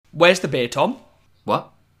Where's the beer, Tom?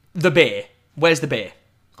 What? The beer. Where's the beer?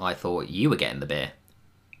 I thought you were getting the beer.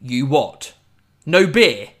 You what? No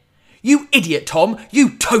beer? You idiot, Tom.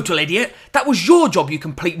 You total idiot. That was your job, you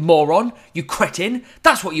complete moron. You cretin.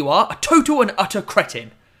 That's what you are. A total and utter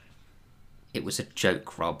cretin. It was a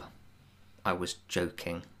joke, Rob. I was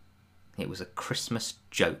joking. It was a Christmas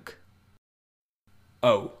joke.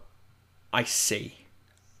 Oh. I see.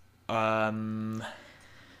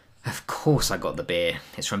 Of course I got the beer.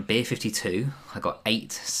 It's from Beer 52. I got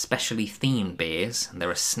 8 specially themed beers.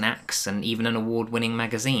 There are snacks and even an award-winning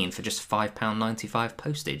magazine for just £5.95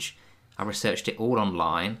 postage. I researched it all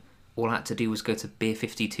online. All I had to do was go to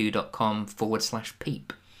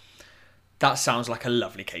beer52.com/peep. That sounds like a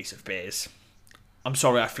lovely case of beers. I'm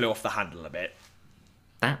sorry I flew off the handle a bit.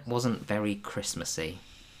 That wasn't very Christmassy.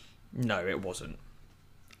 No, it wasn't.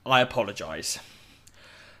 I apologise.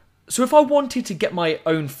 So if I wanted to get my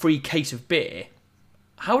own free case of beer,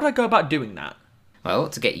 how would I go about doing that? Well,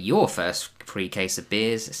 to get your first free case of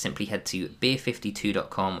beers, simply head to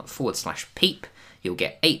beer52.com/peep. You'll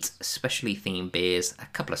get 8 specially themed beers, a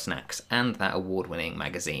couple of snacks, and that award-winning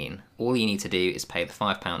magazine. All you need to do is pay the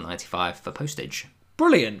 £5.95 for postage.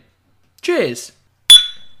 Brilliant. Cheers.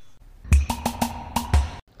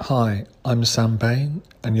 Hi, I'm Sam Bain,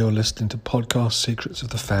 and you're listening to Podcast Secrets of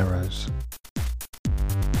the Pharaohs.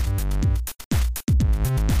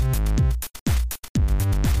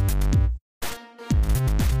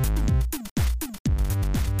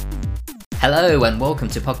 Hello and welcome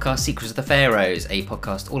to Podcast Secrets of the Pharaohs, a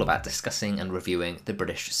podcast all about discussing and reviewing the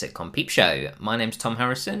British sitcom Peep Show. My name's Tom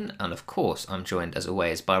Harrison, and of course I'm joined as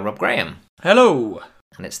always by Rob Graham. Hello.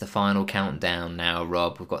 And it's the final countdown now,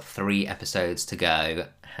 Rob. We've got 3 episodes to go.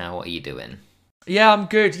 How are you doing? Yeah, I'm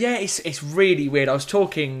good. Yeah, it's really weird. I was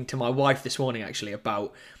talking to my wife this morning actually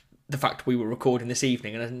about the fact we were recording this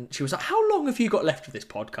evening, and she was like, how long have you got left of this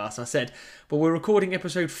podcast? And I said, well, we're recording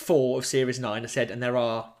episode 4 of series 9. I said, and there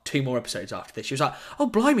are 2 more episodes after this. She was like, oh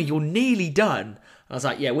blimey, you're nearly done. And I was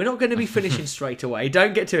like, yeah, we're not going to be finishing straight away,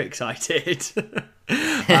 don't get too excited.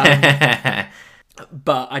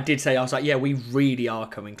 But I did say, I was like, yeah, we really are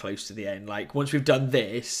coming close to the end. Like, once we've done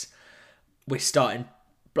this, we're starting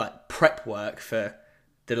like prep work for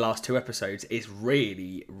the last 2 episodes. Is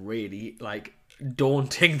really, really like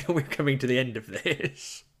daunting that we're coming to the end of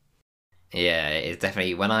this. Yeah, it's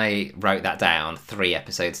definitely, when I wrote that down, 3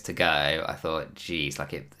 episodes to go, I thought, geez,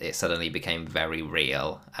 like it suddenly became very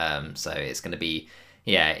real. So it's going to be,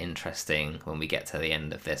 interesting when we get to the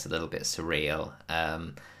end of this, a little bit surreal.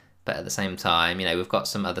 But at the same time, we've got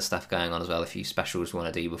some other stuff going on as well, a few specials we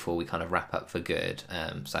want to do before we kind of wrap up for good.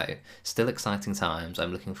 So still exciting times.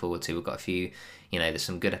 I'm looking forward to. We've got a few, there's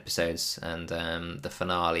some good episodes, and the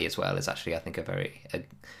finale as well is actually, I think, a very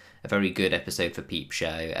good episode for Peep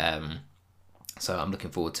Show. So I'm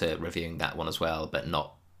looking forward to reviewing that one as well, but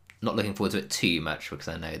not looking forward to it too much, because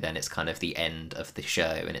I know then it's kind of the end of the show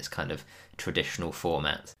and it's kind of traditional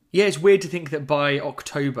format. Yeah, it's weird to think that by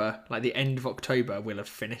October, like the end of October, we'll have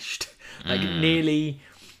finished. Like nearly,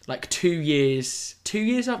 like 2 years, 2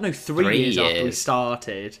 years after, no, 3 years after we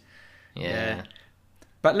started. Yeah.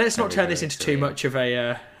 But let's not turn this into too much of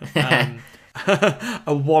a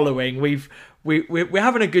a wallowing. We're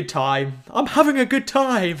having a good time. I'm having a good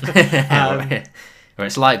time. Or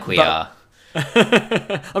it's like we are.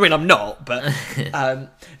 I mean, I'm not, but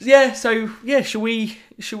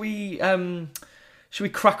should we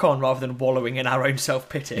crack on rather than wallowing in our own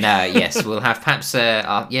self-pity? No, yes, we'll have perhaps,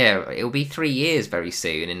 it'll be 3 years very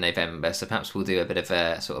soon in November, so perhaps we'll do a bit of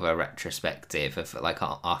a sort of a retrospective of like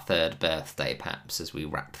our 3rd birthday, perhaps, as we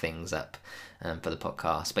wrap things up for the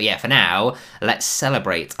podcast. But yeah, for now, let's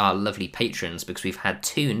celebrate our lovely patrons, because we've had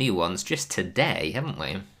 2 new ones just today, haven't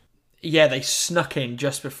we? Yeah, they snuck in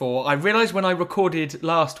just before. I realised when I recorded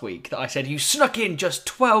last week that I said, you snuck in just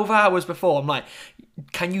 12 hours before. I'm like,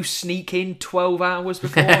 can you sneak in 12 hours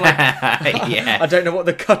before? Like, yeah. I don't know what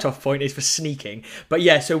the cut-off point is for sneaking. But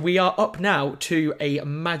yeah, so we are up now to a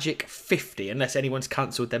magic 50, unless anyone's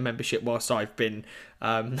cancelled their membership whilst I've been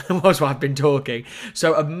talking.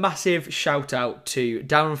 So a massive shout out to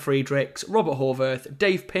Darren Friedrichs, Robert Horvath,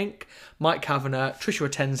 Dave Pink, Mike Kavanagh, Trisha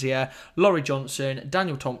Atenzia, Laurie Johnson,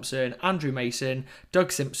 Daniel Thompson, Andrew Mason,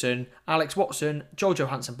 Doug Simpson, Alex Watson, Joel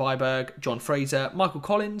Johansson Byberg, John Fraser, Michael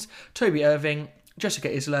Collins, Toby Irving, Jessica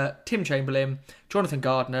Isler, Tim Chamberlain, Jonathan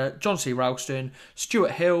Gardner, John C. Ralston,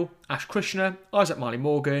 Stuart Hill, Ash Krishna, Isaac Marley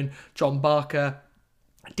Morgan, John Barker,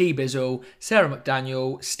 Dee Bizzle, Sarah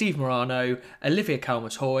McDaniel, Steve Morano, Olivia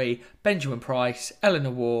Calmas-Hoy, Benjamin Price,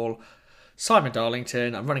 Eleanor Wall, Simon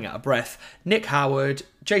Darlington, I'm running out of breath, Nick Howard,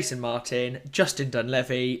 Jason Martin, Justin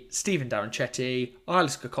Dunlevy, Stephen Daranchetti,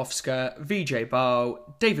 Ilis Gakowska, VJ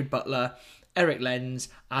Bow, David Butler, Eric Lenz,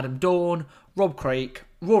 Adam Dawn, Rob Craik,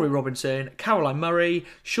 Rory Robinson, Caroline Murray,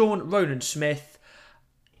 Sean Ronan Smith,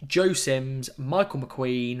 Joe Sims, Michael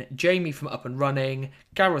McQueen, Jamie from Up and Running,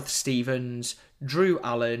 Gareth Stevens, Drew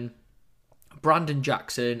Allen, Brandon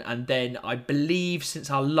Jackson, and then I believe since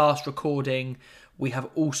our last recording we have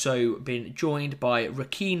also been joined by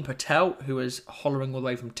Rakeen Patel, who is hollering all the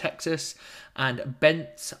way from Texas, and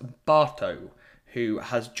Bence Barto, who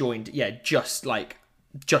has joined just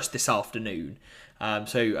this afternoon.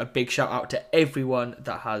 So a big shout out to everyone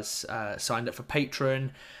that has signed up for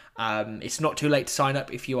Patreon. It's not too late to sign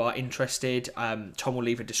up if you are interested. Tom will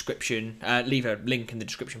leave a link in the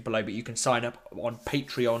description below, but you can sign up on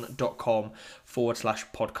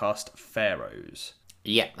patreon.com/podcast pharaohs.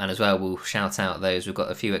 Yeah, and as well, we'll shout out those. We've got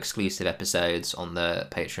a few exclusive episodes on the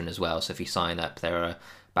Patreon as well. So if you sign up, there are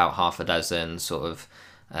about half a dozen sort of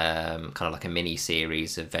kind of like a mini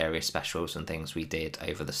series of various specials and things we did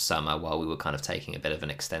over the summer while we were kind of taking a bit of an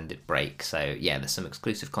extended break. So yeah, there's some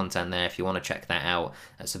exclusive content there. If you want to check that out,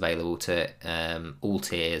 it's available to all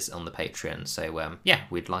tiers on the Patreon. So yeah,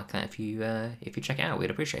 we'd like that if you check it out. We'd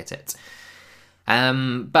appreciate it.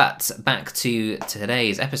 But back to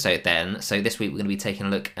today's episode then. So this week we're going to be taking a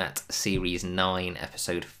look at Series 9,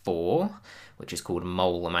 Episode 4, which is called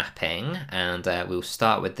Mole Mapping, and we'll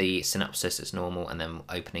start with the synopsis as normal and then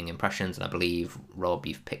opening impressions. And I believe, Rob,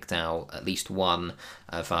 you've picked out at least one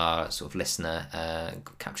of our sort of listener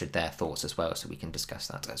captured their thoughts as well, so we can discuss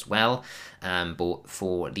that as well. But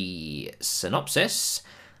for the synopsis,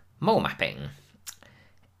 Mole Mapping.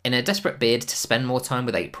 In a desperate bid to spend more time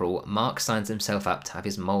with April, Mark signs himself up to have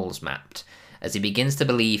his moles mapped. As he begins to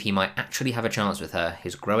believe he might actually have a chance with her,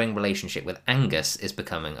 his growing relationship with Angus is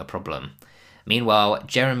becoming a problem. Meanwhile,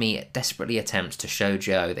 Jeremy desperately attempts to show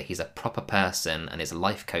Joe that he's a proper person and his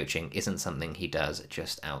life coaching isn't something he does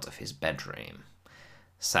just out of his bedroom.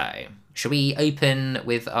 So, shall we open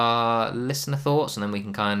with our listener thoughts and then we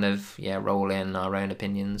can kind of, roll in our own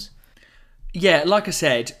opinions? Yeah, like I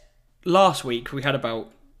said, last week we had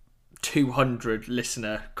about 200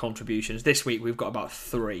 listener contributions. This week we've got about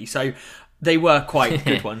 3. So they were quite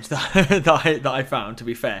good ones that I found, to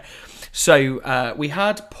be fair. So we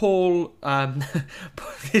had Paul.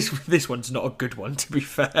 This one's not a good one, to be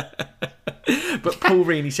fair. But Paul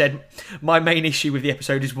Reaney said, "My main issue with the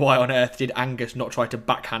episode is why on earth did Angus not try to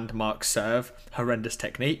backhand Mark's serve? Horrendous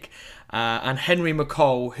technique." And Henry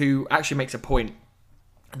McCall, who actually makes a point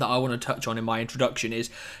that I want to touch on in my introduction, is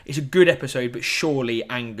it's a good episode, but surely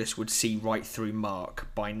Angus would see right through Mark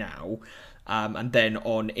by now. And then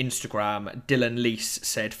on Instagram, Dylan Leese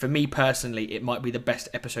said, "For me personally, it might be the best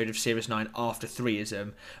episode of Series 9 after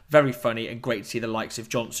Threeism. Very funny and great to see the likes of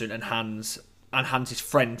Johnson and Hans'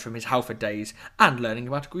 friend from his Halford days, and learning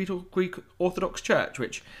about a Greek Orthodox Church,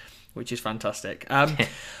 which is fantastic."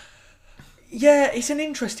 Yeah, it's an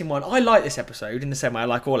interesting one. I like this episode in the same way I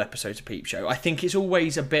like all episodes of Peep Show. I think it's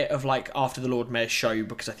always a bit of like after the Lord Mayor's show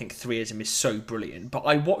because I think Threeism is so brilliant. But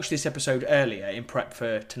I watched this episode earlier in prep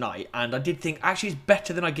for tonight and I did think actually it's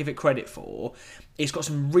better than I give it credit for. It's got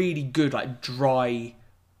some really good like dry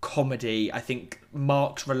comedy. I think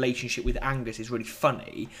Mark's relationship with Angus is really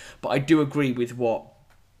funny. But I do agree with what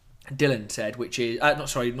Dylan said, which is...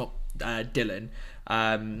 Dylan.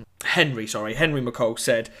 Henry McCall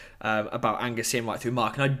said about Angus seeing right through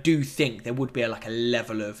Mark, and I do think there would be a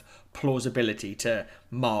level of plausibility to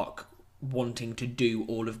Mark wanting to do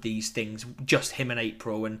all of these things, just him and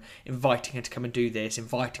April, and inviting her to come and do this,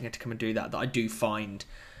 inviting her to come and do that I do find.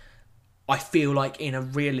 I feel like in a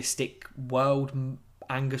realistic world,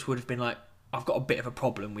 Angus would have been like, I've got a bit of a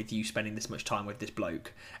problem with you spending this much time with this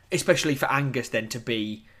bloke, especially for Angus then to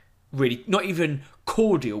be really not even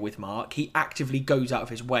cordial with Mark. He actively goes out of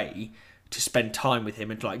his way to spend time with him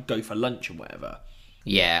and to go for lunch and whatever.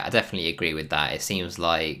 Yeah, I definitely agree with that. It seems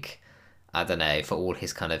like, I don't know, for all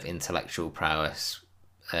his kind of intellectual prowess,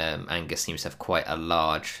 Angus seems to have quite a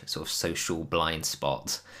large sort of social blind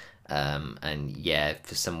spot. And yeah,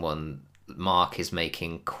 for someone, Mark is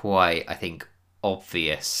making quite, I think,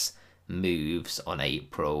 obvious moves on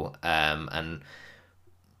April. And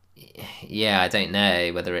yeah, I don't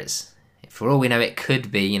know whether it's, for all we know, it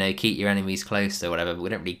could be, keep your enemies close or whatever, but we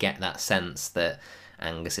don't really get that sense that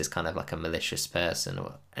Angus is kind of like a malicious person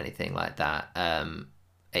or anything like that.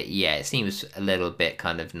 It seems a little bit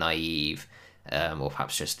kind of naive, or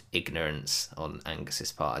perhaps just ignorance on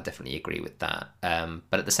Angus's part. I definitely agree with that.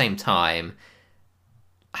 But at the same time,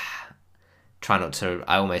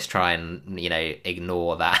 I almost try and,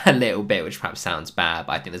 ignore that a little bit, which perhaps sounds bad,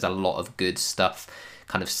 but I think there's a lot of good stuff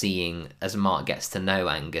kind of seeing as Mark gets to know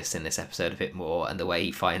Angus in this episode a bit more, and the way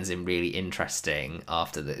he finds him really interesting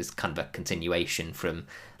after this kind of a continuation from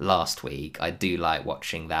last week. I do like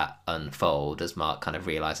watching that unfold as Mark kind of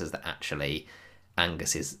realises that actually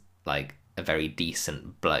Angus is like a very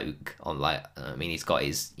decent bloke he's got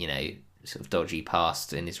his, sort of dodgy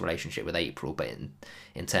past in his relationship with April, but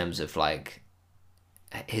in terms of like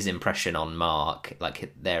his impression on Mark,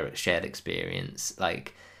 like their shared experience,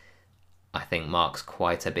 like I think Mark's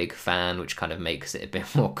quite a big fan, which kind of makes it a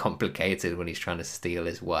bit more complicated when he's trying to steal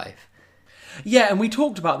his wife. Yeah, and we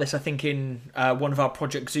talked about this, I think, in one of our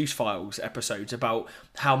Project Zeus Files episodes, about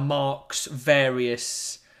how Mark's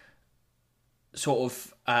various sort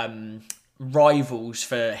of rivals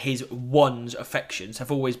for his one's affections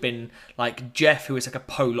have always been like Jeff, who is like a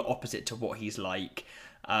polar opposite to what he's like.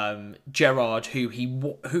 Gerard, who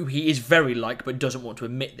he is very like but doesn't want to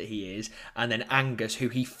admit that he is, and then Angus, who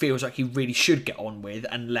he feels like he really should get on with,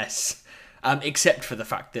 unless except for the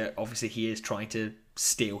fact that obviously he is trying to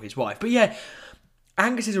steal his wife. But yeah,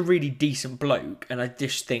 Angus is a really decent bloke, and I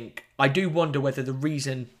just think, I do wonder whether the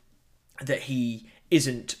reason that he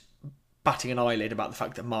isn't batting an eyelid about the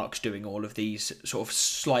fact that Mark's doing all of these sort of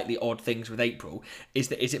slightly odd things with April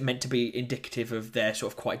is it meant to be indicative of their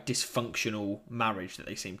sort of quite dysfunctional marriage that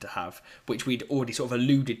they seem to have, which we'd already sort of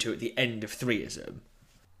alluded to at the end of Threeism.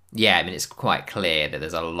 Yeah, I mean, it's quite clear that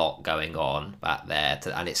there's a lot going on back there,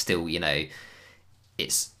 and it's still,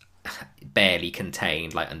 it's barely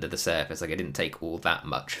contained, like, under the surface. Like, it didn't take all that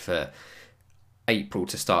much for April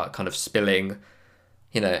to start kind of spilling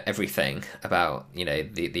everything about,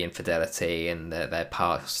 the infidelity and their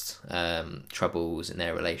past troubles in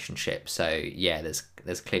their relationship. So yeah,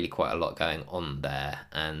 there's clearly quite a lot going on there,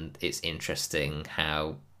 and it's interesting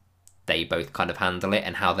how they both kind of handle it,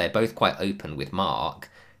 and how they're both quite open with Mark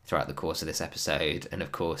throughout the course of this episode. And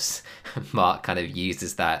of course, Mark kind of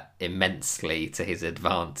uses that immensely to his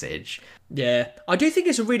advantage. Yeah, I do think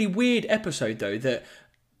it's a really weird episode though, that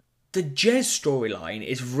the Jez storyline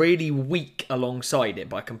is really weak alongside it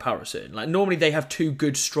by comparison. Like, normally they have two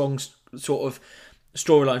good, strong sort of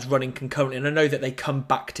storylines running concurrently, and I know that they come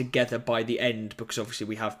back together by the end, because obviously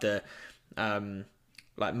we have the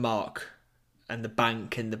like Mark and the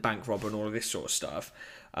bank robber and all of this sort of stuff.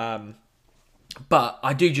 But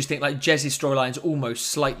I do just think like Jez's storyline's almost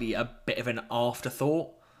slightly a bit of an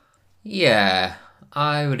afterthought. Yeah,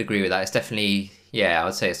 I would agree with that. It's definitely, I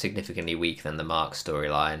would say it's significantly weaker than the Mark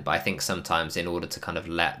storyline, but I think sometimes in order to kind of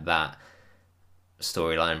let that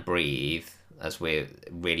storyline breathe, as we're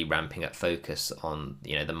really ramping up focus on,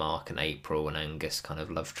 the Mark and April and Angus kind of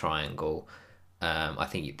love triangle, I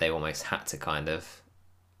think they almost had to kind of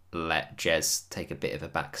let Jez take a bit of a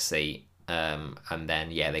back seat, and then,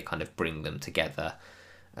 they kind of bring them together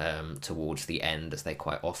towards the end, as they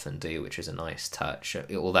quite often do, which is a nice touch,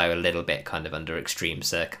 although a little bit kind of under extreme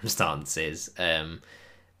circumstances.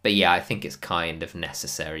 But yeah, I think it's kind of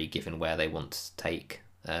necessary given where they want to take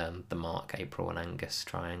the Mark, April and Angus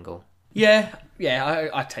triangle. Yeah,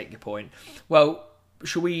 I take your point. Well,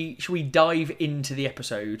 shall we dive into the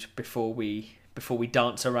episode before we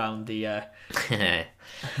dance around the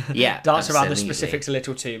dance around the specifics a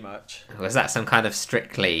little too much? Was that some kind of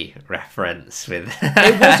Strictly reference with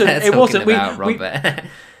it wasn't about Robert?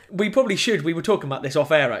 We probably should. We were talking about this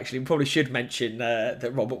off air, actually. We probably should mention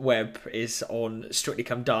that Robert Webb is on Strictly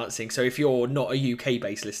Come Dancing. So if you're not a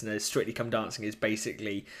UK-based listener, Strictly Come Dancing is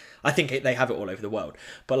basically, I think they have it all over the world,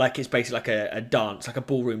 but like it's basically like a dance, like a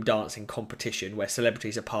ballroom dancing competition where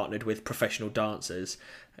celebrities are partnered with professional dancers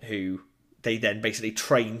who they then basically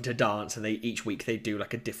train to dance, and each week they do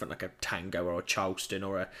like a different, like a tango or a Charleston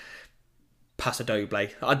or a Paso Doble.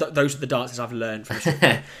 Those are the dances I've learned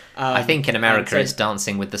from I think in America it's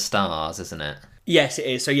Dancing with the Stars, isn't it? Yes, it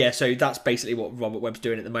is. So that's basically what Robert Webb's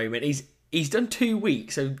doing at the moment. He's done 2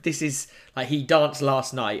 weeks, so this is like, he danced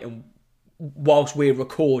last night, and whilst we're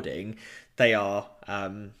recording, they are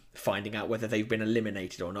finding out whether they've been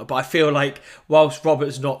eliminated or not. But I feel like whilst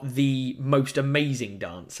Robert's not the most amazing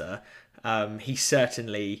dancer, he's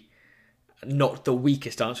certainly not the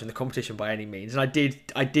weakest dancer in the competition by any means. And I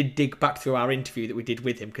did dig back through our interview that we did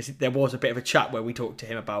with him, because there was a bit of a chat where we talked to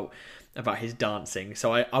him about his dancing.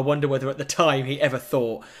 So I wonder whether at the time he ever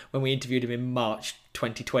thought, when we interviewed him in March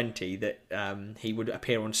 2020 that he would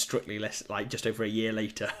appear on Strictly less like just over a year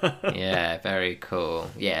later. Yeah, very cool.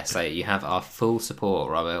 Yeah, so you have our full support,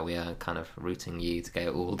 Robert. We are kind of rooting you to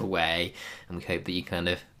go all the way, and we hope that you kind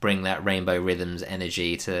of bring that Rainbow Rhythms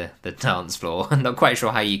energy to the dance floor. I'm not quite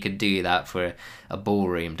sure how you could do that for a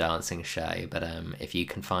ballroom dancing show, but if you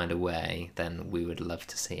can find a way, then we would love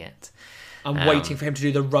to see it. I'm waiting for him to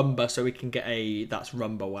do the rumba so we can get a that's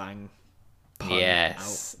rumba wang pun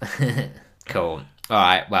yes. out. Cool. All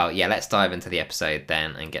right, well, yeah, let's dive into the episode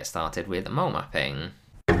then and get started with mole mapping.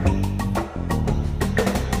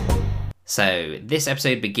 So this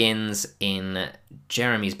episode begins in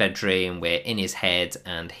Jeremy's bedroom. We're in his head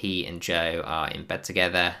and he and Joe are in bed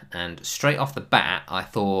together. And straight off the bat, I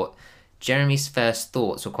thought Jeremy's first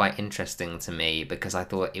thoughts were quite interesting to me because I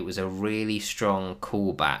thought it was a really strong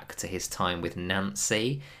callback to his time with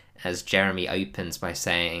Nancy, as Jeremy opens by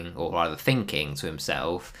saying, or rather thinking to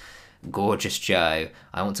himself, "Gorgeous Joe,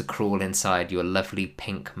 I want to crawl inside your lovely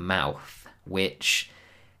pink mouth," which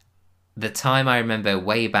the time I remember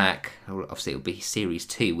way back, obviously it would be series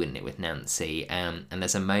 2, wouldn't it, with Nancy, and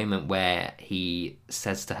there's a moment where he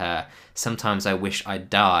says to her, "Sometimes I wish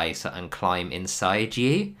I'd die and climb inside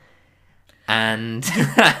you," and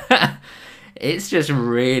it's just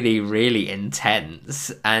really, really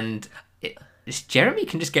intense, and Jeremy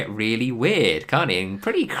can just get really weird, can't he? And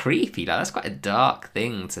pretty creepy. Like, that's quite a dark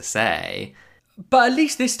thing to say. But at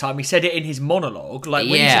least this time he said it in his monologue. Like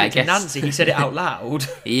when he said it to Nancy, he said it out loud.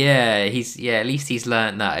 At least he's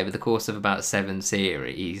learnt that over the course of about 7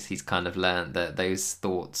 series. He's kind of learnt that those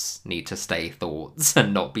thoughts need to stay thoughts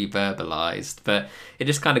and not be verbalised. But it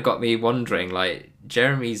just kind of got me wondering, like,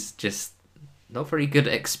 Jeremy's just not very good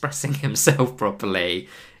at expressing himself properly.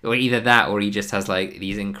 Or either that, or he just has, like,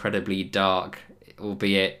 these incredibly dark,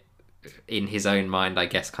 albeit in his own mind, I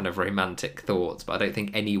guess, kind of romantic thoughts. But I don't think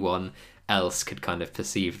anyone else could kind of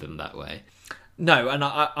perceive them that way. No, and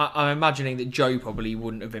I'm imagining that Joe probably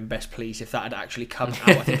wouldn't have been best pleased if that had actually come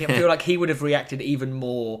out. I feel like he would have reacted even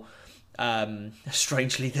more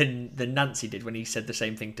strangely than Nancy did when he said the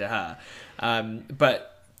same thing to her.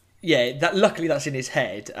 But yeah, luckily that's in his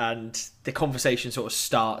head, and the conversation sort of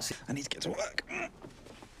starts. I need to get to work.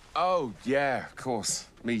 Oh, yeah, of course.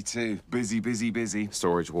 Me too. Busy.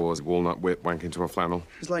 Storage wars, walnut whip, wank into a flannel.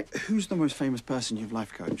 It's like, who's the most famous person you've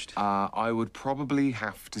life coached? I would probably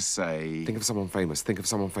have to say... Think of someone famous.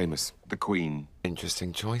 The Queen.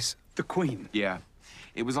 Interesting choice. The Queen. Yeah.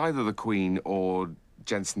 It was either the Queen or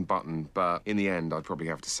Jensen Button, but in the end, I'd probably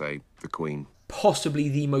have to say the Queen. Possibly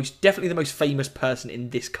definitely the most famous person in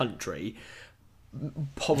this country.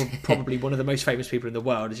 Probably one of the most famous people in the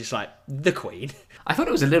world is just like the Queen. I thought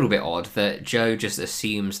it was a little bit odd that Joe just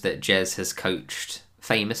assumes that Jez has coached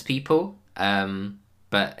famous people.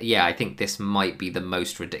 But yeah, I think this might be the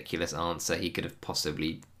most ridiculous answer he could have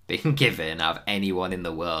possibly been given out of anyone in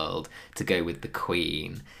the world, to go with the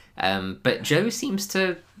Queen. But Joe seems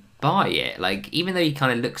to buy it. Like, even though he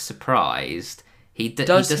kind of looks surprised, he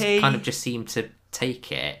does kind of just seem to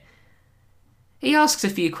take it. He asks a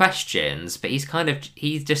few questions, but he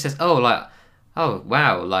just says, "Oh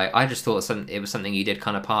wow, like I just thought it was something you did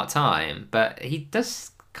kind of part time," but he does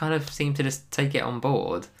kind of seem to just take it on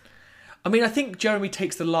board. I mean, I think Jeremy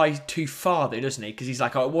takes the lie too far, though, doesn't he? Because he's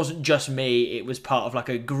like, "Oh, it wasn't just me; it was part of like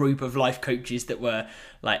a group of life coaches that were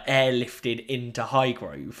like airlifted into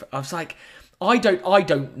Highgrove." I was like, I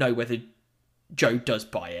don't know whether Joe does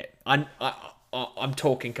buy it. I'm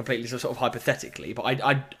talking completely sort of hypothetically, but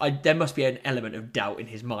I there must be an element of doubt in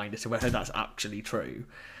his mind as to whether that's actually true.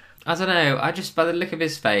 I don't know. I just, by the look of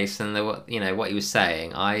his face and what he was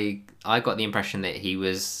saying, I got the impression that he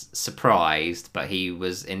was surprised, but he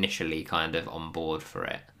was initially kind of on board for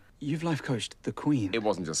it. You've life coached the Queen. It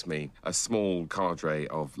wasn't just me. A small cadre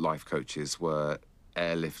of life coaches were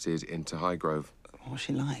airlifted into Highgrove. What's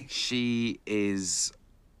she like? She is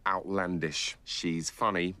outlandish. She's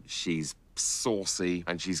funny. She's saucy,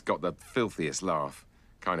 and she's got the filthiest laugh.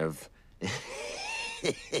 Kind of.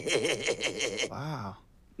 Wow.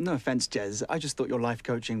 No offense, Jez. I just thought your life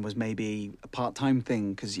coaching was maybe a part-time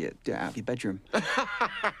thing because you do it out of your bedroom.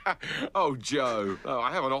 Oh, Joe. Oh,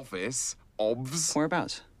 I have an office. Obvs.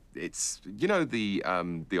 Whereabouts? It's, the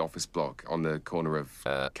office block on the corner of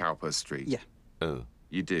Cowper Street. Yeah. Oh.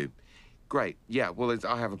 You do? Great. Yeah, well,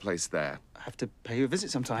 I have a place there. I have to pay you a visit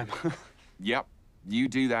sometime. Yep. You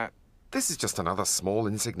do that. This is just another small,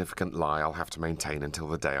 insignificant lie I'll have to maintain until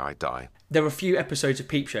the day I die. There are a few episodes of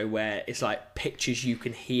Peep Show where it's like pictures you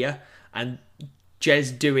can hear, and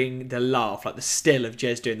Jez doing the laugh, like the still of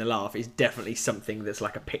Jez doing the laugh, is definitely something that's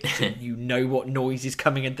like a picture. You know what noise is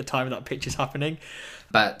coming at the time that picture's happening.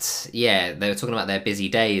 But yeah, they were talking about their busy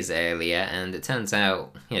days earlier, and it turns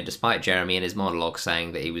out, despite Jeremy and his monologue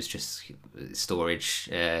saying that he was just storage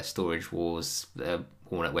wars,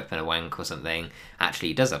 Walnut Whip and a wank or something, actually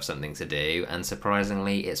he does have something to do, and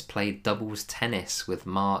surprisingly it's played doubles tennis with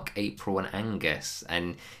Mark, April and Angus,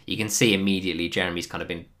 and you can see immediately Jeremy's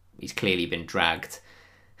he's clearly been dragged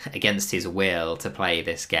against his will to play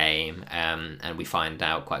this game, and we find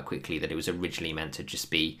out quite quickly that it was originally meant to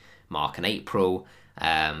just be Mark and April,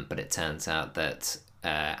 but it turns out that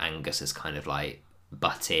Angus has kind of like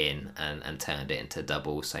butt in and turned it into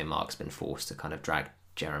doubles, so Mark's been forced to kind of drag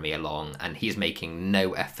Jeremy along, and he's making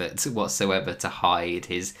no effort whatsoever to hide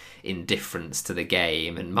his indifference to the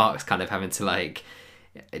game, and Mark's kind of having to like...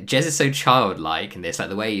 Jez is so childlike in this, like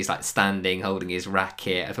the way he's like standing holding his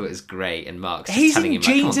racket, I thought it was great, and Mark's just he's telling in him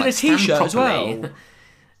jeans like, and a t-shirt as well.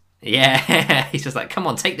 Yeah, he's just like, come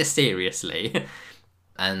on, take this seriously.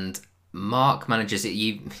 And Mark manages it.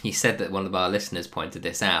 You said that one of our listeners pointed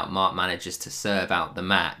this out. Mark manages to serve out the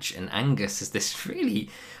match, and Angus is this really...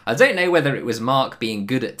 I don't know whether it was Mark being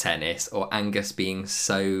good at tennis or Angus being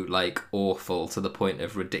so like awful to the point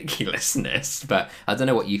of ridiculousness. But I don't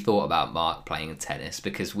know what you thought about Mark playing tennis,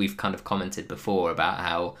 because we've kind of commented before about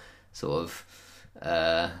how sort of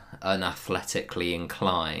unathletically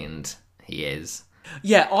inclined he is.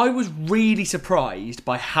 Yeah, I was really surprised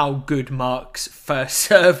by how good Mark's first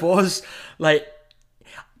serve was. Like,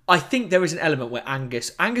 I think there is an element where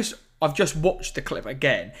Angus, I've just watched the clip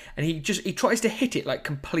again, and he tries to hit it like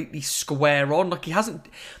completely square on. Like, he hasn't...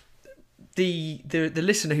 The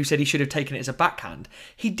listener who said he should have taken it as a backhand,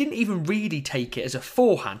 he didn't even really take it as a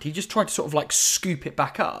forehand. He just tried to sort of like scoop it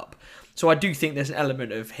back up. So I do think there's an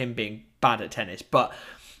element of him being bad at tennis, but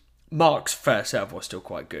Mark's first serve was still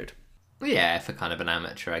quite good. Yeah, for kind of an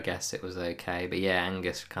amateur, I guess it was okay. But yeah,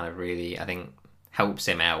 Angus kind of really, I think, helps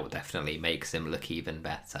him out, definitely makes him look even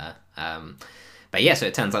better. But yeah, so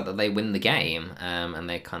it turns out that they win the game, and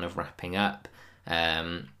they're kind of wrapping up.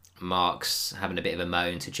 Mark's having a bit of a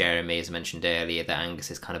moan to Jeremy, as I mentioned earlier, that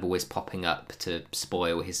Angus is kind of always popping up to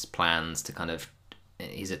spoil his plans, to kind of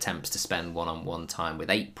his attempts to spend one-on-one time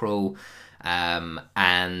with April.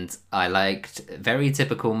 And I liked, very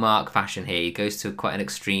typical Mark fashion here, he goes to quite an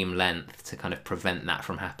extreme length to kind of prevent that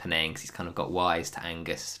from happening, because he's kind of got wise to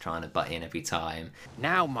Angus trying to butt in every time.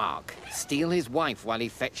 Now, Mark, steal his wife while he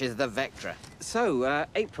fetches the Vectra. So,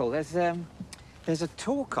 April, there's a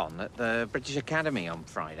talk on at the British Academy on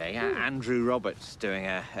Friday. Andrew Roberts doing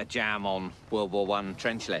a jam on World War I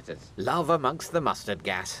trench letters. Love amongst the mustard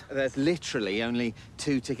gas. There's literally only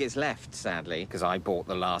 2 tickets left, sadly, because I bought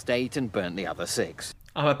the last 8 and burnt the other 6.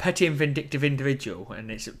 I'm a petty and vindictive individual,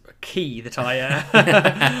 and it's key that I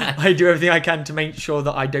I do everything I can to make sure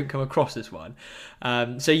that I don't come across as one.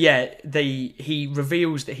 So yeah, he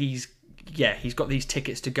reveals that he's got these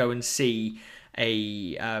tickets to go and see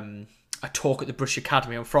a talk at the British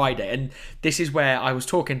Academy on Friday, and this is where I was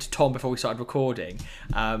talking to Tom before we started recording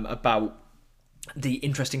about the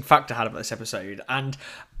interesting fact I had about this episode. And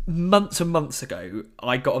months and months ago,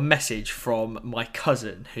 I got a message from my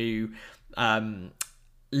cousin who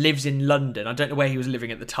lives in London. I don't know where he was living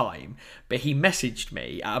at the time, but he messaged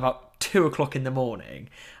me at about 2:00 in the morning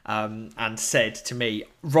and said to me,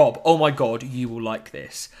 "Rob, oh my God, you will like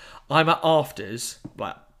this. I'm at afters,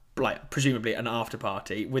 like presumably an after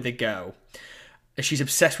party with a girl. She's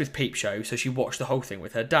obsessed with Peep Show, so she watched the whole thing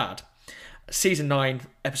with her dad. Season 9,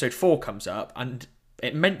 episode 4 comes up, and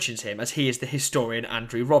it mentions him as he is the historian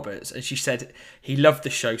Andrew Roberts, and she said he loved the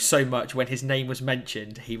show so much when his name was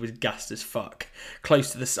mentioned, he was gassed as fuck.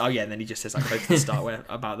 Close to the... Oh yeah, and then he just says like close to the start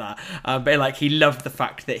about that. But like he loved the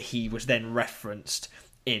fact that he was then referenced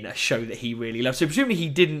in a show that he really loved. So presumably he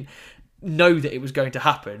didn't know that it was going to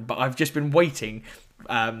happen, but I've just been waiting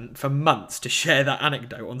for months to share that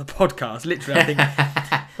anecdote on the podcast. Literally, I think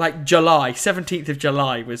like July 17th of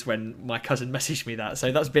July was when my cousin messaged me that,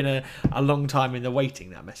 so that's been a long time in the waiting,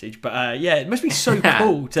 that message. But yeah, it must be so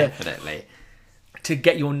cool to definitely to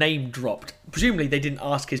get your name dropped. Presumably they didn't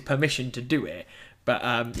ask his permission to do it, but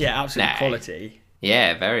yeah, absolute quality.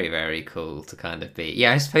 Yeah, very, very cool to kind of be...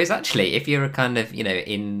 Yeah, I suppose actually, if you're a kind of,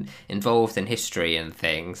 involved in history and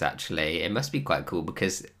things, actually, it must be quite cool,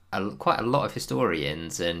 because quite a lot of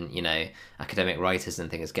historians and, academic writers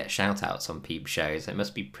and things get shout-outs on Peep shows. It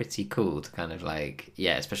must be pretty cool to kind of like...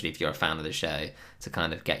 Yeah, especially if you're a fan of the show, to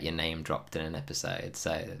kind of get your name dropped in an episode.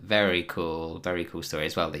 So, very cool story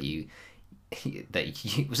as well, that you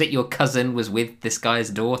was it your cousin was with this guy's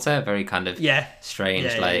daughter? Very kind of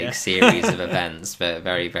strange series of events, but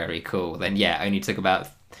very, very cool. Then only took about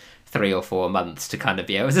 3 or 4 months to kind of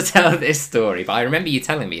be able to tell this story. But I remember you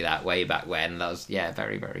telling me that way back when. That was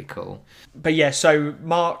very, very cool. But so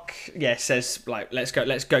Mark says like let's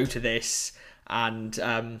go to this,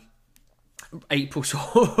 and April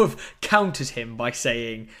sort of counters him by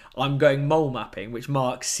saying I'm going mole mapping, which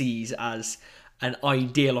Mark sees as an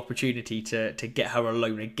ideal opportunity to get her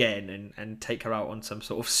alone again and take her out on some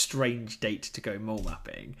sort of strange date to go mole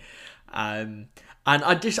mapping. And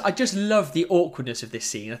I just love the awkwardness of this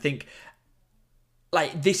scene. I think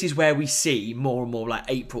like this is where we see more and more like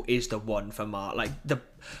April is the one for Mark. Like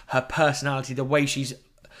her personality, the way she's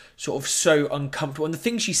sort of so uncomfortable, and the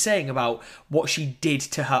things she's saying about what she did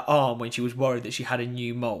to her arm when she was worried that she had a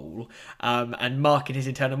new mole, and Mark in his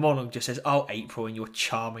internal monologue just says, "Oh, April and your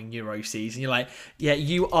charming neuroses," and you're like, yeah,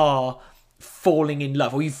 you are falling in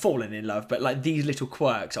love, or you've fallen in love, but like these little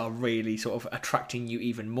quirks are really sort of attracting you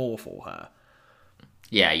even more for her.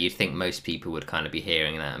 Yeah, you'd think most people would kind of be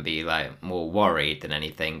hearing that and be like more worried than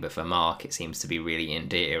anything, but for Mark it seems to be really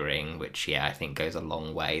endearing, which I think goes a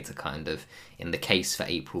long way to kind of, in the case for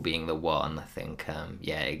April being the one, I think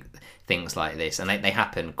things like this, and they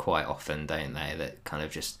happen quite often, don't they, that kind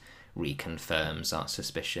of just reconfirms our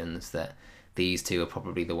suspicions that these two are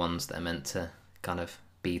probably the ones that are meant to kind of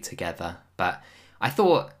be together. But I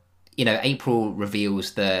thought, April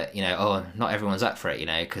reveals that, not everyone's up for it,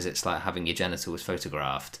 because it's like having your genitals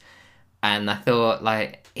photographed. And I thought,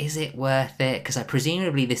 like, is it worth it? Because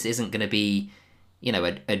presumably this isn't going to be,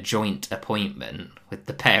 a joint appointment with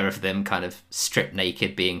the pair of them kind of stripped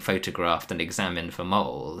naked being photographed and examined for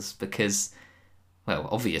moles because, well,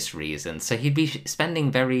 obvious reasons. So he'd be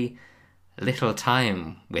spending very little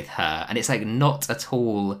time with her. And it's like not at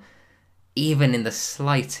all even in the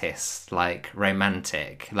slightest, like,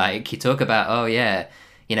 romantic. Like, you talk about,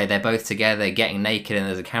 they're both together getting naked and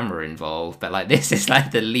there's a camera involved, but, like, this is,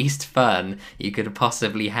 like, the least fun you could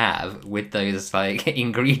possibly have with those, like,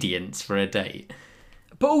 ingredients for a date.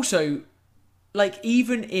 But also, like,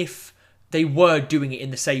 even if they were doing it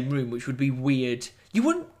in the same room, which would be weird, you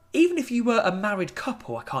wouldn't, even if you were a married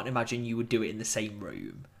couple, I can't imagine you would do it in the same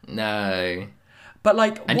room. No. But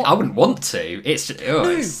like, I wouldn't want to. It's just,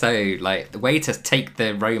 it's so like the way to take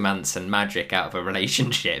the romance and magic out of a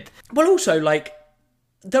relationship. Well, also like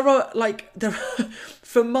there are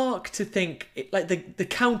for Mark to think like the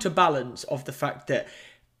counterbalance of the fact that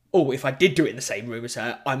if I did do it in the same room as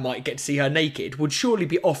her, I might get to see her naked would surely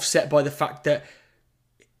be offset by the fact that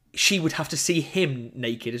she would have to see him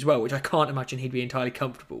naked as well, which I can't imagine he'd be entirely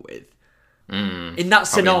comfortable with. In that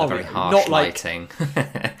scenario, very harsh not lighting.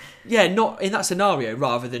 Not in that scenario,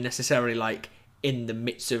 rather than necessarily like in the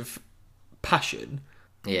midst of passion.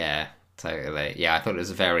 Yeah, totally. Yeah, I thought it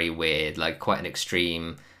was very weird, like quite an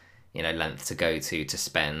extreme, length to go to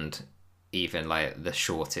spend even like the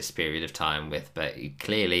shortest period of time with. But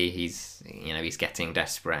clearly, he's getting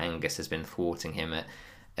desperate. Angus has been thwarting him at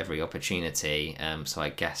every opportunity. So I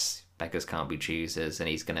guess beggars can't be choosers, and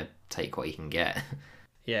he's going to take what he can get.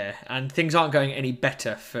 Yeah, and things aren't going any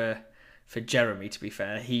better for Jeremy, to be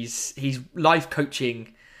fair. He's life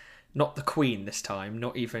coaching, not the Queen this time,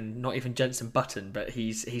 not even Jensen Button, but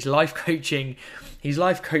he's life coaching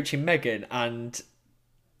Megan, and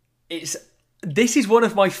this is one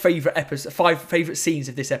of my favourite 5 favourite scenes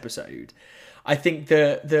of this episode. I think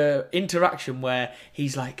the interaction where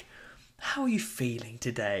he's like, "How are you feeling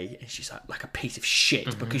today?" And she's like a piece of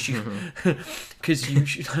shit because you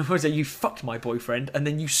fucked my boyfriend and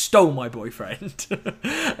then you stole my boyfriend.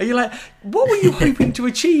 And you're like, what were you hoping to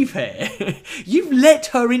achieve here? You've let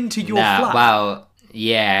her into your flat. Well,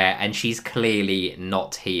 yeah, and she's clearly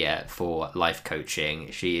not here for life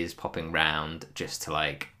coaching. She is popping round just to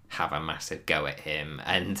like have a massive go at him,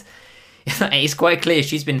 and it's quite clear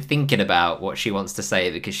she's been thinking about what she wants to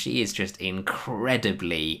say because she is just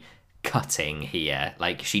incredibly cutting here.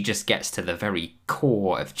 Like, she just gets to the very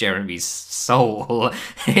core of Jeremy's soul.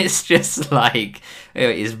 It's just like,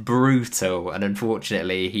 it is brutal, and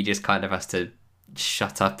unfortunately he just kind of has to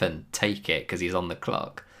shut up and take it because he's on the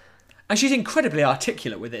clock. And she's incredibly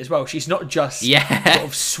articulate with it as well. She's not just sort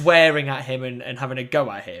of swearing at him and having a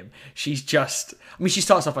go at him. She's just, she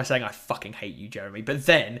starts off by saying, "I fucking hate you, Jeremy," but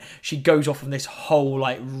then she goes off on this whole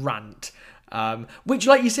like rant, which,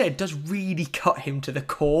 like you said, does really cut him to the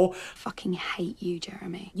core. Fucking hate you,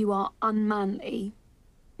 Jeremy. You are unmanly,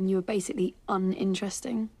 and you are basically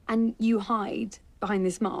uninteresting, and you hide behind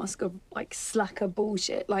this mask of like slacker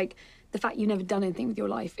bullshit. Like, the fact you've never done anything with your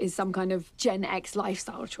life is some kind of Gen X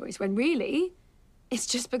lifestyle choice, when really it's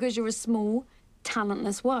just because you're a small,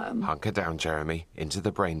 talentless worm. Hunker down, Jeremy. Into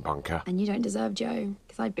the brain bunker. And you don't deserve Joe,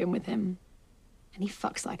 because I've been with him. And he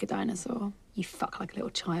fucks like a dinosaur. You fuck like a little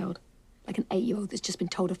child. Like an 8-year-old that's just been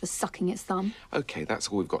told off for sucking its thumb. Okay, that's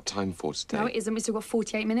all we've got time for today. No, it isn't. We've still got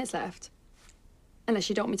 48 minutes left. Unless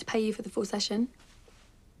you don't want me to pay you for the full session.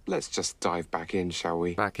 Let's just dive back in, shall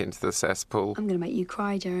we? Back into the cesspool. I'm going to make you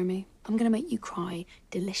cry, Jeremy. I'm going to make you cry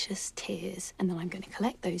delicious tears. And then I'm going to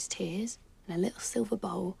collect those tears in a little silver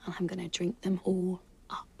bowl and I'm going to drink them all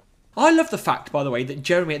up. I love the fact, by the way, that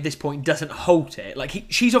Jeremy at this point doesn't halt it. Like,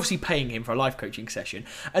 she's obviously paying him for a life coaching session.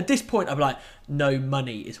 At this point, I'm like, no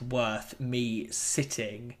money is worth me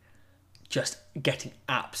sitting, just getting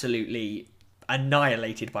absolutely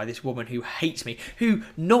annihilated by this woman who hates me, who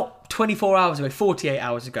not 24 hours ago, 48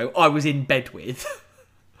 hours ago, I was in bed with.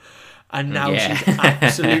 And now she's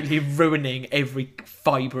absolutely ruining every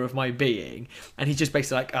fibre of my being. And he's just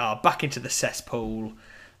basically like, back into the cesspool.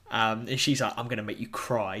 And she's like, I'm going to make you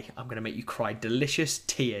cry. I'm going to make you cry delicious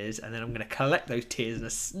tears. And then I'm going to collect those tears in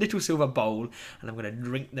a little silver bowl. And I'm going to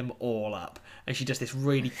drink them all up. And she does this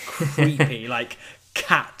really creepy, like,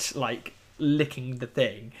 cat, like, licking the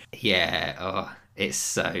thing. Yeah, it's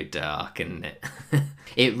so dark, isn't it?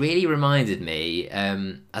 It really reminded me,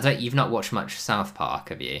 you've not watched much South Park,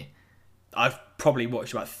 have you? I've probably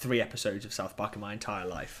watched about 3 episodes of South Park in my entire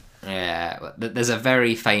life. Yeah, there's a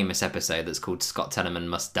very famous episode that's called Scott Tenorman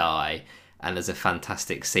Must Die, and there's a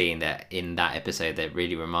fantastic scene that in that episode that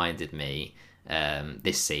really reminded me,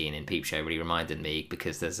 this scene in Peep Show really reminded me,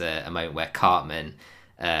 because there's a moment where Cartman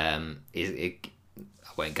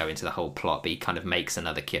I won't go into the whole plot, but he kind of makes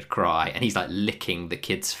another kid cry, and he's like licking the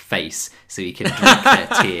kid's face so he can drink their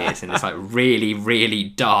tears in this like really, really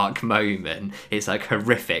dark moment. It's like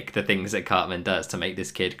horrific, the things that Cartman does to make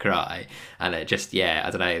this kid cry. And it just, I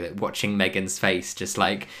don't know, watching Megan's face, just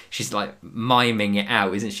like, she's like miming it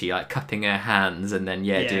out, isn't she? Like cupping her hands and then,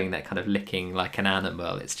 doing that kind of licking like an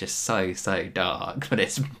animal. It's just so, so dark, but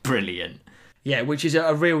it's brilliant. Yeah, which is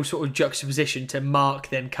a real sort of juxtaposition to Mark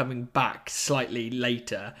then coming back slightly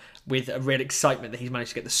later with a real excitement that he's managed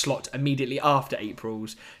to get the slot immediately after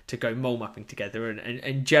April's to go mole mapping together.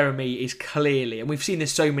 And Jeremy is clearly, and we've seen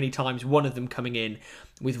this so many times, one of them coming in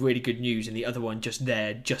with really good news and the other one just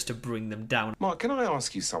there just to bring them down. Mark, can I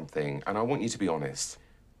ask you something? And I want you to be honest.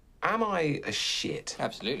 Am I a shit?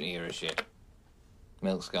 Absolutely, you're a shit.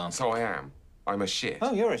 Milk's gone. So I am. I'm a shit.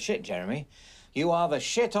 Oh, you're a shit, Jeremy. You are the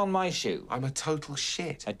shit on my shoe. I'm a total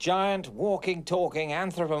shit. A giant, walking, talking,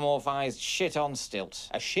 anthropomorphized shit on stilts.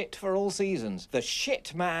 A shit for all seasons. The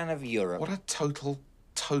shit man of Europe. What a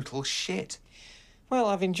total shit. Well,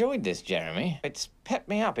 I've enjoyed this, Jeremy. It's pepped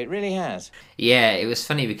me up, it really has. Yeah, it was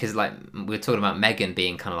funny because, like, we were talking about Megan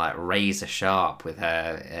being kind of, like, razor sharp with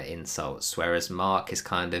her insults, whereas Mark is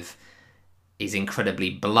kind of, he's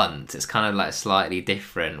incredibly blunt. It's kind of, like, slightly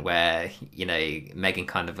different where, you know, Megan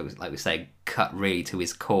kind of, like we say, cut really to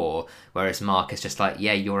his core, whereas Mark is just like,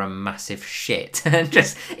 yeah, you're a massive shit. And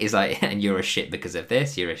just, he's like, and you're a shit because of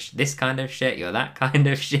this, you're this kind of shit, you're that kind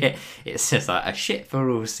of shit. It's just like a shit for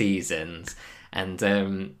all seasons. And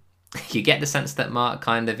you get the sense that Mark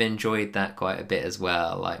kind of enjoyed that quite a bit as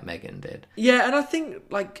well, like Megan did. Yeah, and I think,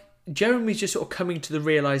 like, Jeremy's just sort of coming to the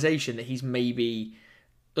realisation that he's maybe,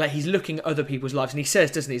 like, he's looking at other people's lives, and he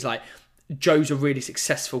says, doesn't he, he's like, Joe's a really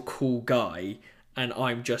successful, cool guy, and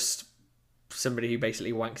I'm just somebody who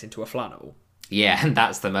basically wanks into a flannel. Yeah, and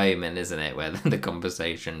that's the moment, isn't it, where the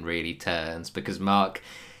conversation really turns, because Mark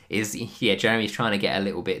is, Jeremy's trying to get a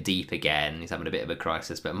little bit deep again, he's having a bit of a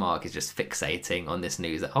crisis, but Mark is just fixating on this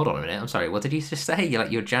news that, hold on a minute, I'm sorry, what did you just say?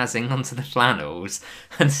 You're jazzing onto the flannels,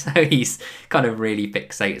 and so he's kind of really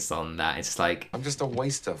fixates on that. It's like, I'm just a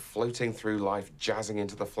waster floating through life jazzing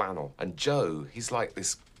into the flannel, and Joe, he's like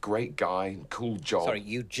this great guy, cool job. Sorry,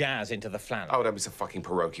 you jazz into the flannel. Oh, don't be so fucking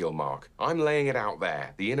parochial, Mark. I'm laying it out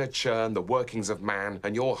there. The inner churn, the workings of man,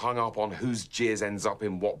 and you're hung up on whose jizz ends up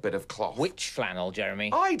in what bit of cloth. Which flannel, Jeremy?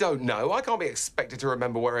 I don't know. I can't be expected to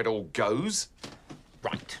remember where it all goes.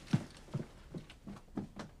 Right.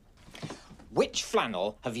 Which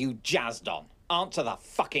flannel have you jazzed on? Answer the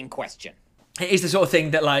fucking question. It is the sort of thing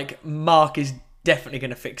that, like, Mark is definitely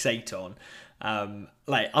going to fixate on.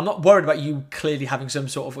 Like, I'm not worried about you clearly having some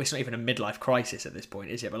sort of, it's not even a midlife crisis at this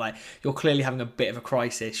point, is it? But, like, you're clearly having a bit of a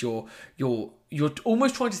crisis. You're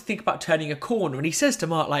almost trying to think about turning a corner. And he says to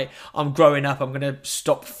Mark, like, I'm growing up. I'm going to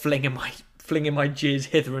stop flinging my jizz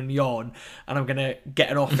hither and yon, and I'm going to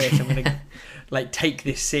get an office. I'm going to, like, take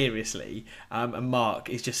this seriously. And Mark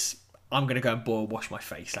is just, I'm going to go and boil wash my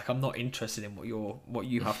face. Like, I'm not interested in what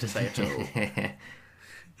you have to say at all.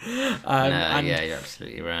 yeah, you're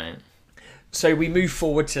absolutely right. So we move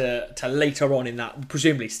forward to later on in that,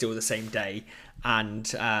 presumably still the same day, and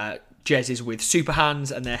Jez is with Super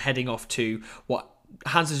Hans, and they're heading off to what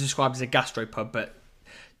Hans has described as a gastropub, but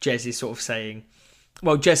Jez is sort of saying,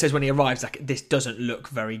 well, Jez says when he arrives, like, this doesn't look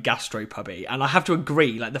very gastropubby, and I have to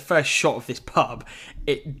agree, like, the first shot of this pub,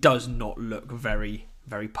 it does not look very,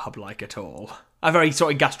 very pub-like at all. A very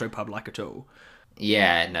sort of gastropub-like at all.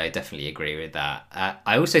 Yeah, no, definitely agree with that.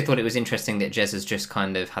 I also thought it was interesting that Jez has just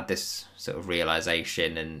kind of had this sort of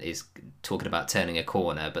realisation and is talking about turning a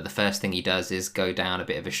corner, but the first thing he does is go down a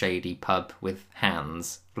bit of a shady pub with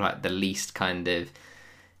Hans, like the least kind of,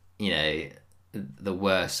 you know, the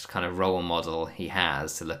worst kind of role model he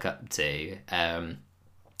has to look up to. And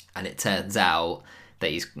it turns out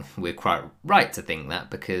that we're quite right to think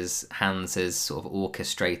that, because Hans has sort of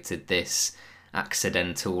orchestrated this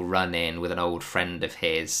accidental run-in with an old friend of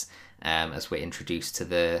his, as we're introduced to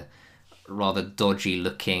the rather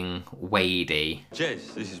dodgy-looking Wadey.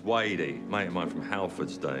 Jez, this is Wadey, mate of mine from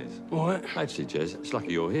Halford's days. All right. Actually, Jez, it's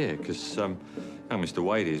lucky you're here, because young Mr.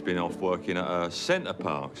 Wadey has been off working at Centre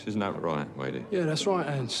Parks. Isn't that right, Wadey? Yeah, that's right,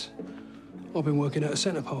 Hans. I've been working at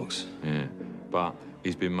Centre Parks. Yeah, but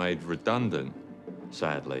he's been made redundant,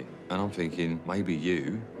 sadly. And I'm thinking maybe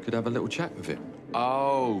you could have a little chat with him.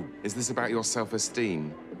 Oh, is this about your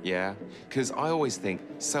self-esteem? Yeah? Because I always think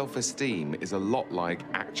self-esteem is a lot like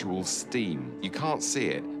actual steam. You can't see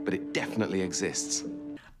it, but it definitely exists.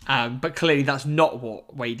 But clearly that's not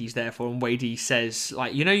what Wadey's there for, and Wadey says,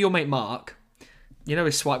 like, you know your mate Mark, you know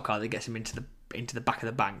his swipe card that gets him into the back of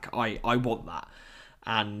the bank? I want that.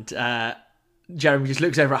 And Jeremy just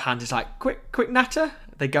looks over at Hans, it's like, quick natter?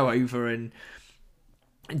 They go over, and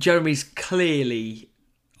Jeremy's clearly,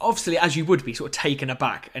 obviously, as you would be, sort of taken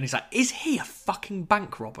aback, and he's like, is he a fucking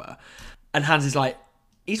bank robber? And Hans is like,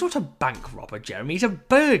 he's not a bank robber, Jeremy, he's a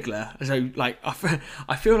burglar. So, like,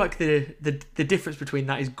 I feel like the difference between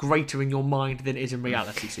that is greater in your mind than it is in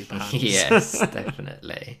reality, Super Hans. Yes,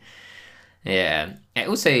 definitely. Yeah. It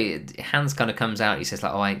also, Hans kind of comes out, he says,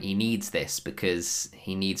 like, he needs this because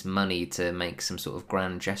he needs money to make some sort of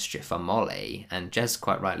grand gesture for Molly. And Jez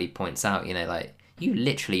quite rightly points out, you know, like, you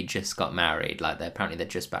literally just got married. Like, apparently they're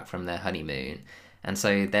just back from their honeymoon. And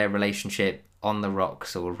so their relationship on the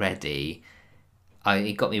rocks already.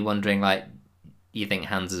 It got me wondering, like, you think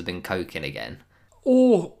Hans has been coking again?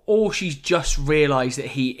 Or she's just realised that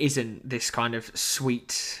he isn't this kind of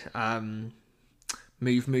sweet...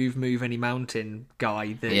 move any mountain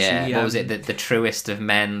guy. That what was it? The truest of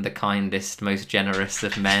men, the kindest, most generous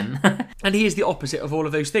of men. And he is the opposite of all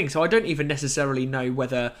of those things. So I don't even necessarily know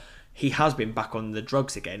whether he has been back on the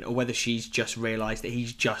drugs again, or whether she's just realised that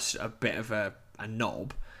he's just a bit of a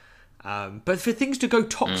knob. But for things to go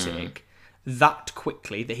toxic that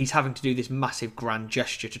quickly, that he's having to do this massive grand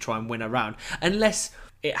gesture to try and win around, unless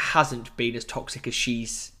it hasn't been as toxic as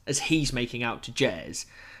he's making out to Jez.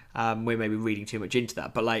 We're maybe reading too much into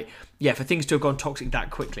that, but like, yeah, for things to have gone toxic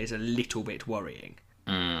that quickly is a little bit worrying.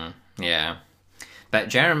 Yeah, but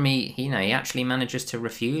Jeremy, he actually manages to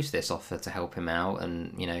refuse this offer to help him out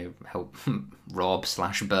and, help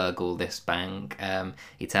rob/burgle this bank.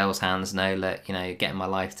 He tells Hans, no, look, getting my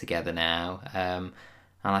life together now. And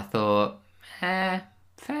I thought, fair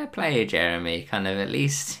play, Jeremy. Kind of, at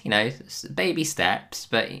least, baby steps.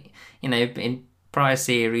 But in prior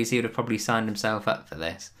series, he would have probably signed himself up for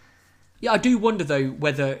this. Yeah, I do wonder, though,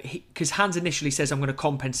 whether... Because Hans initially says, I'm going to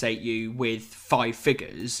compensate you with 5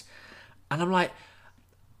 figures. And I'm like,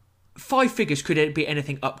 5 figures could be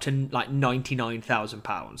anything up to, like,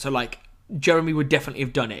 £99,000. So, like, Jeremy would definitely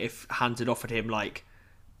have done it if Hans had offered him, like,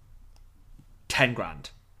 10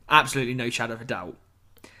 grand. Absolutely no shadow of a doubt.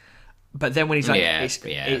 But then when he's like,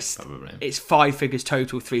 it's 5 figures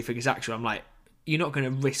total, 3 figures actual, I'm like, you're not going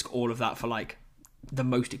to risk all of that for, like, the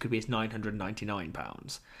most it could be is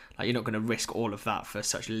 £999. Like, you're not going to risk all of that for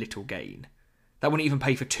such little gain. That wouldn't even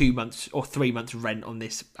pay for 2 months or 3 months rent on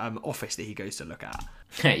this office that he goes to look at.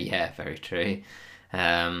 Yeah, very true.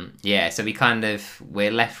 So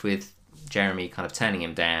we're left with Jeremy kind of turning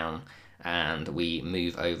him down, and we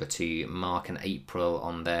move over to Mark and April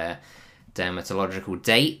on their dermatological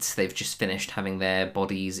date. They've just finished having their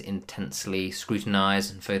bodies intensely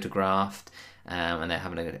scrutinised and photographed. And they're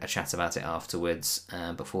having a chat about it afterwards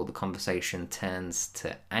before the conversation turns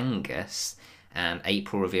to Angus, and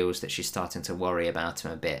April reveals that she's starting to worry about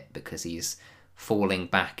him a bit because he's falling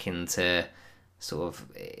back into sort of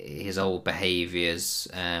his old behaviours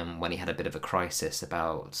when he had a bit of a crisis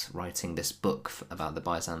about writing this book about the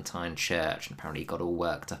Byzantine Church, and apparently he got all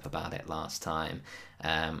worked up about it last time,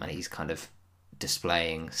 and he's kind of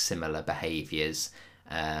displaying similar behaviours.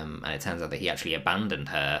 And it turns out that he actually abandoned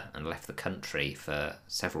her and left the country for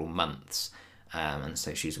several months. And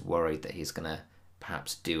so she's worried that he's going to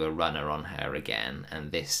perhaps do a runner on her again.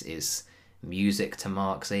 And this is music to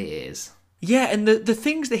Mark's ears. Yeah, and the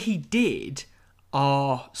things that he did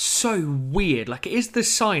are so weird. Like, it is the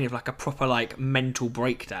sign of like a proper like mental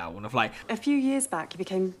breakdown of like... A few years back, he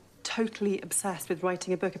became totally obsessed with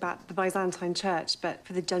writing a book about the Byzantine Church, but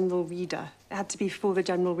for the general reader. It had to be for the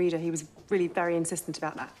general reader. He was really very insistent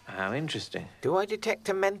about that. How interesting. Do I detect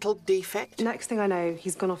a mental defect? Next thing I know,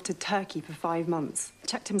 he's gone off to Turkey for 5 months.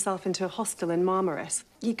 Checked himself into a hostel in Marmaris.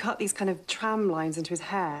 He cut these kind of tram lines into his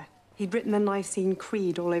hair. He'd written the Nicene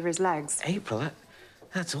Creed all over his legs. April,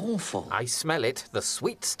 that's awful. I smell it, the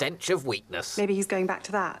sweet stench of weakness. Maybe he's going back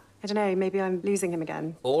to that. I don't know, maybe I'm losing him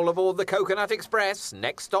again. All aboard the Coconut Express,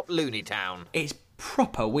 next stop Looney Town. It's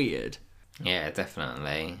proper weird. Yeah,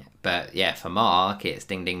 definitely. But yeah, for Mark, it's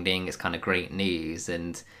ding, ding, ding. It's kind of great news.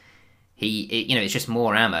 And it's just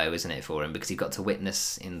more ammo, isn't it, for him? Because he got to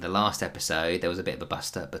witness in the last episode, there was a bit of a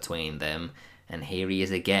bust-up between them. And here he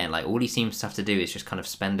is again. Like, all he seems to have to do is just kind of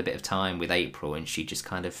spend a bit of time with April, and she just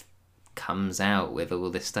kind of comes out with all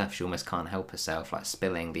this stuff. She almost can't help herself, like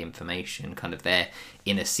spilling the information, kind of their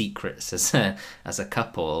inner secrets as a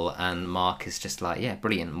couple. And Mark is just like, yeah,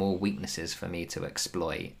 brilliant, more weaknesses for me to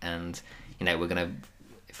exploit. And we're gonna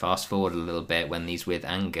fast forward a little bit when he's with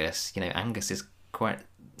Angus. Angus is quite,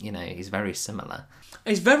 he's very similar.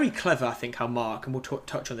 It's very clever, I think, how Mark, and we'll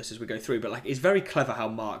touch on this as we go through, but like, it's very clever how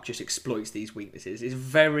Mark just exploits these weaknesses. It's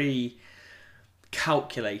very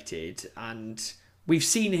calculated, and we've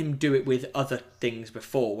seen him do it with other things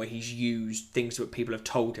before, where he's used things that people have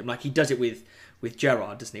told him. Like, he does it with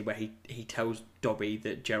Gerard, doesn't he? Where he tells Dobby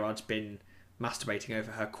that Gerard's been masturbating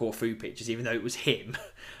over her Corfu pictures, even though it was him.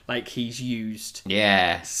 Like, he's used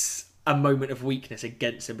a moment of weakness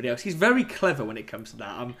against somebody else. He's very clever when it comes to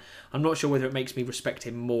that. I'm not sure whether it makes me respect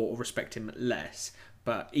him more or respect him less,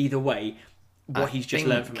 but either way, what he's just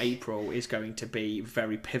learned from April is going to be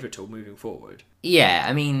very pivotal moving forward. Yeah,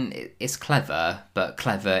 I mean, it's clever, but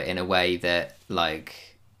clever in a way that,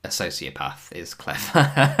 like, a sociopath is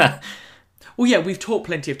clever. Well, yeah, we've talked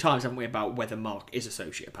plenty of times, haven't we, about whether Mark is a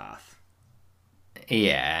sociopath.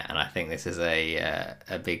 Yeah, and I think this is a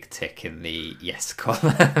big tick in the yes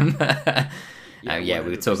column.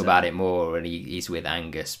 We'll talk about it more, and he's with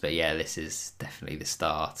Angus, but yeah, this is definitely the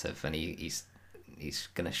start of, and he's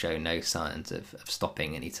going to show no signs of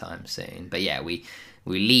stopping anytime soon. But yeah, we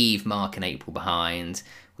leave Mark and April behind.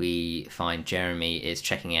 We find Jeremy is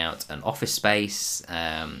checking out an office space.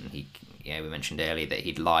 We mentioned earlier that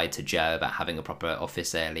he'd lied to Joe about having a proper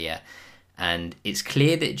office earlier. And it's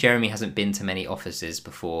clear that Jeremy hasn't been to many offices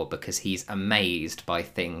before, because he's amazed by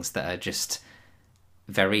things that are just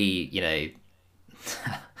very,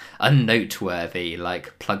 unnoteworthy,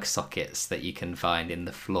 like plug sockets that you can find in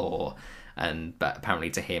the floor. But apparently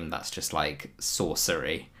to him, that's just like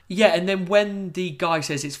sorcery. Yeah, and then when the guy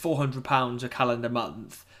says it's £400 a calendar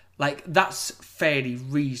month, like, that's fairly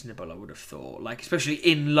reasonable, I would have thought. Like, especially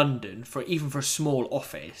in London, even for a small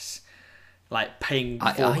office, like paying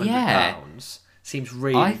 £400 seems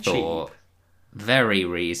really cheap. I thought very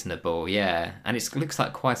reasonable, yeah. And it looks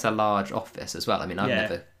like quite a large office as well. I mean, I've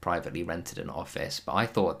never privately rented an office, but I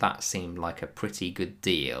thought that seemed like a pretty good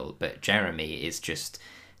deal. But Jeremy is just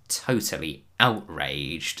totally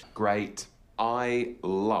outraged. Great. I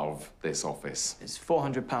love this office. It's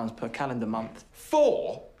 £400 per calendar month.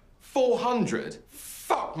 400?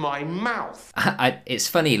 Fuck my mouth. It's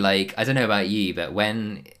funny, like, I don't know about you, but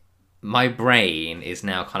when my brain is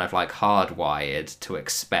now kind of like hardwired to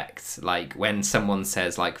expect, like, when someone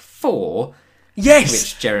says like 4, yes,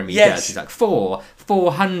 which Jeremy does, he's like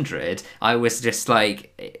 400. I was just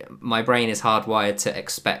like, my brain is hardwired to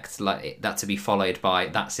expect like that to be followed by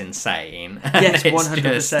that's insane. Yes,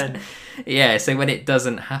 100%. Yeah, so when it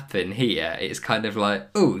doesn't happen here, it's kind of like,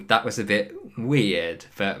 oh, that was a bit weird.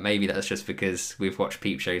 But maybe that's just because we've watched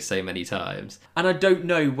Peep Show so many times. And I don't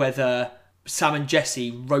know whether Sam and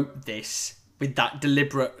Jesse wrote this with that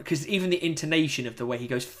deliberate, because even the intonation of the way he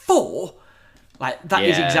goes 4, like, that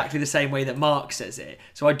is exactly the same way that Mark says it.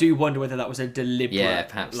 So I do wonder whether that was a deliberate,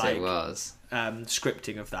 perhaps it was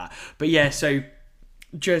scripting of that. But yeah, so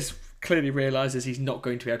Jez clearly realises he's not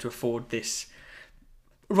going to be able to afford this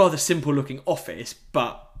rather simple looking office,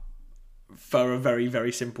 but for a very,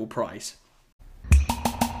 very simple price.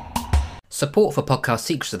 Support for podcast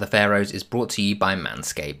Secrets of the Pharaohs is brought to you by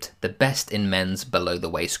Manscaped, the best in men's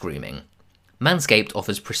below-the-waist grooming. Manscaped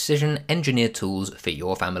offers precision-engineered tools for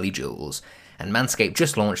your family jewels, and Manscaped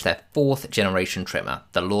just launched their 4th generation trimmer,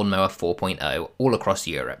 the Lawnmower 4.0, all across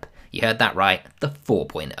Europe. You heard that right, the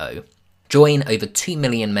 4.0. Join over 2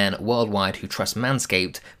 million men worldwide who trust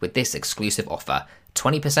Manscaped with this exclusive offer.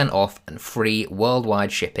 20% off and free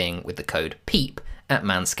worldwide shipping with the code PEEP at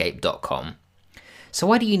manscaped.com. So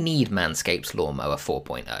why do you need Manscaped's Lawnmower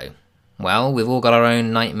 4.0? Well, we've all got our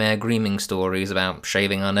own nightmare grooming stories about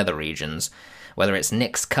shaving our nether regions. Whether it's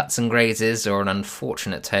nicks, cuts and grazes, or an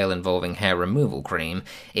unfortunate tale involving hair removal cream,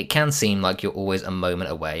 it can seem like you're always a moment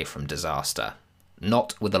away from disaster.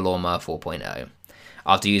 Not with the Lawnmower 4.0.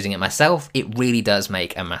 After using it myself, it really does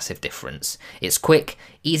make a massive difference. It's quick,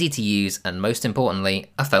 easy to use, and most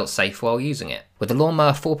importantly, I felt safe while using it. With the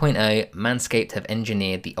Lawnmower 4.0, Manscaped have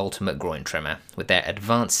engineered the ultimate groin trimmer, with their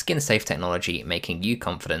advanced skin-safe technology making you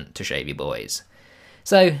confident to shave your boys.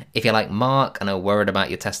 So, if you're like Mark and are worried about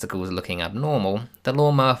your testicles looking abnormal, the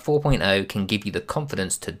Lawnmower 4.0 can give you the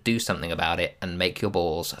confidence to do something about it and make your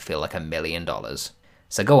balls feel like $1 million.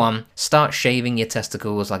 So go on, start shaving your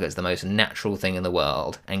testicles like it's the most natural thing in the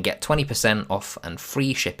world, and get 20% off and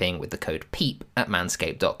free shipping with the code PEEP at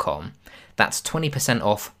manscaped.com. That's 20%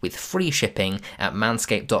 off with free shipping at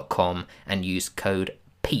manscaped.com and use code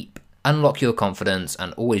PEEP. Unlock your confidence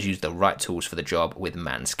and always use the right tools for the job with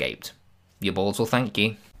Manscaped. Your balls will thank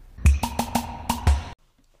you.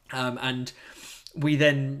 And we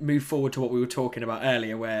then move forward to what we were talking about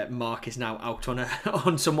earlier, where Mark is now out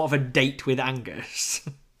on somewhat of a date with Angus.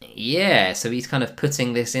 Yeah, so he's kind of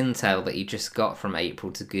putting this intel that he just got from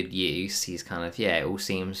April to good use. He's kind of, it all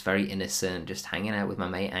seems very innocent, just hanging out with my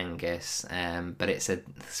mate Angus. But it's a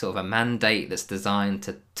sort of a mandate that's designed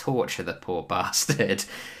to torture the poor bastard.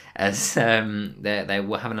 As they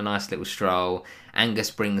were having a nice little stroll,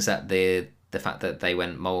 Angus brings up the fact that they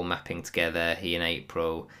went mole mapping together, he and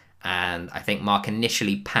April. And I think Mark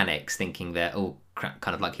initially panics, thinking that, oh crap,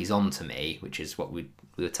 kind of like he's on to me, which is what we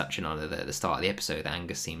were touching on at the start of the episode.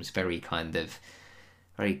 Angus seems very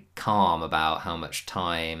calm about how much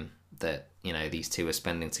time that, these two are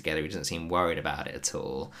spending together. He doesn't seem worried about it at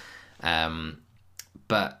all.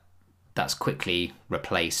 But that's quickly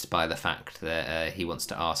replaced by the fact that he wants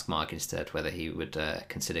to ask Mark instead whether he would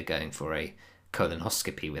consider going for a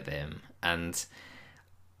colonoscopy with him. And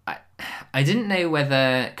I didn't know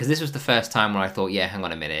whether, because this was the first time where I thought, hang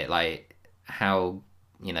on a minute, like, how,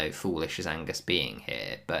 foolish is Angus being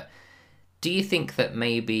here? But do you think that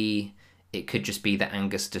maybe it could just be that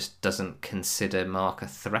Angus just doesn't consider Mark a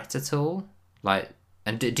threat at all? Like,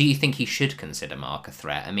 and do you think he should consider Mark a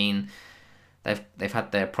threat? I mean, they've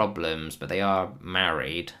had their problems, but they are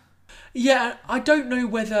married. Yeah, I don't know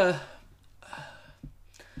whether...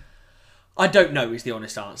 I don't know is the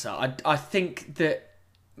honest answer. I think that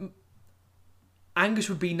Angus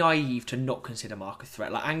would be naive to not consider Mark a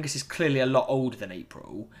threat. Like, Angus is clearly a lot older than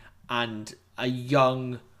April, and a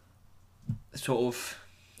young sort of...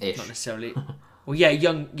 Ish. Not necessarily... Well,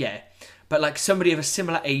 young, but like somebody of a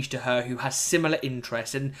similar age to her who has similar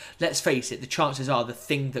interests. And let's face it, the chances are the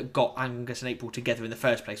thing that got Angus and April together in the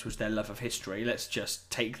first place was their love of history. Let's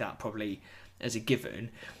just take that probably as a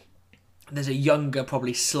given. There's a younger,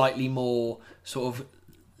 probably slightly more sort of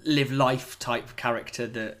live life type character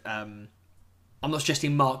that I'm not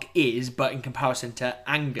suggesting Mark is, but in comparison to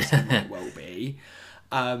Angus he might well be,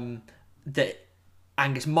 that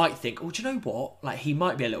Angus might think, oh, do you know what? Like, he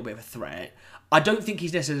might be a little bit of a threat. I don't think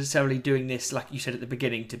he's necessarily doing this, like you said at the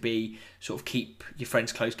beginning, to be sort of keep your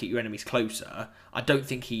friends close, keep your enemies closer. I don't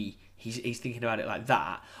think he's thinking about it like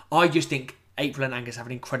that. I just think April and Angus have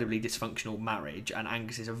an incredibly dysfunctional marriage, and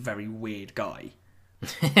Angus is a very weird guy.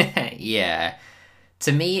 Yeah.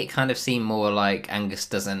 To me, it kind of seemed more like Angus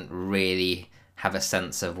doesn't really have a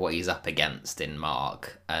sense of what he's up against in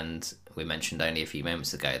Mark. And we mentioned only a few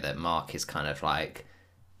moments ago that Mark is kind of like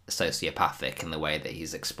sociopathic in the way that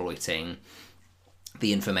he's exploiting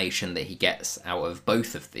the information that he gets out of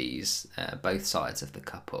both of these, both sides of the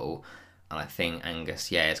couple. And I think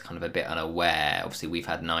Angus, is kind of a bit unaware. Obviously, we've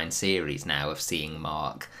had 9 series now of seeing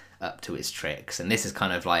Mark up to his tricks. And this is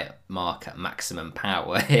kind of like Mark at maximum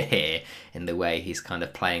power here in the way he's kind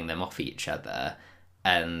of playing them off each other.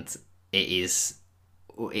 And it's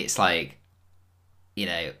like,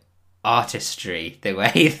 artistry, the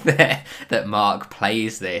way that Mark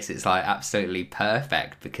plays this. It's like absolutely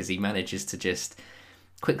perfect because he manages to just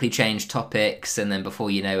quickly change topics, and then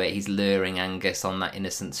before you know it, he's luring Angus on that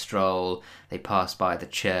innocent stroll. They pass by the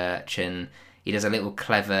church, and he does a little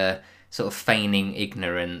clever sort of feigning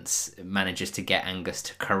ignorance, manages to get Angus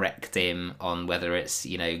to correct him on whether it's,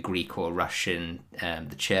 Greek or Russian,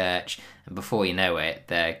 the church. And before you know it,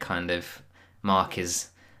 they're kind of, Mark is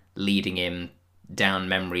leading him down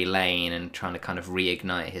memory lane and trying to kind of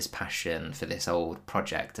reignite his passion for this old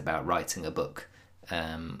project about writing a book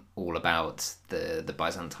all about the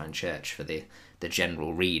Byzantine Church for the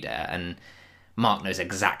general reader. And Mark knows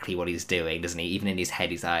exactly what he's doing, doesn't he? Even in his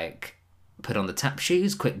head, he's like, put on the tap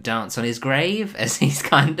shoes, quick dance on his grave, as he's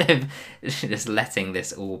kind of just letting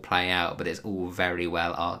this all play out, but it's all very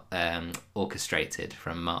well orchestrated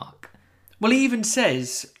from Mark. Well, he even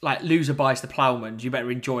says, like, loser buys the ploughman, you better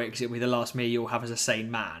enjoy it because it'll be the last meal you'll have as a sane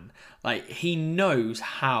man. Like, he knows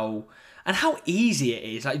how easy it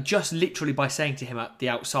is, like, just literally by saying to him at the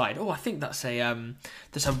outside, oh, I think that's a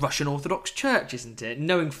Russian Orthodox church, isn't it?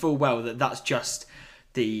 Knowing full well that that's just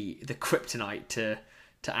the kryptonite to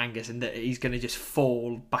Angus, and that he's going to just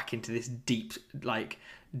fall back into this deep, like,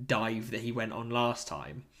 dive that he went on last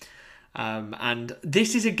time. And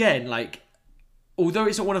this is, again, like, although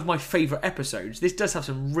it's not one of my favourite episodes, this does have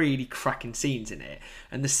some really cracking scenes in it.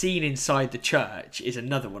 And the scene inside the church is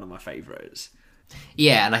another one of my favourites.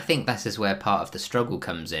 Yeah, and I think this is where part of the struggle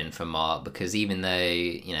comes in for Mark, because even though,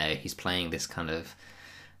 you know, he's playing this kind of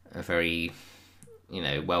a very, you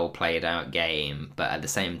know, well played out game, but at the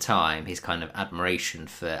same time, his kind of admiration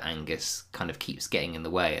for Angus kind of keeps getting in the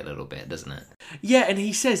way a little bit, doesn't it? Yeah, and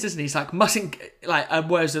he says, doesn't he? He's like, mustn't, like,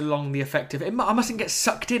 words along the effect of, I mustn't get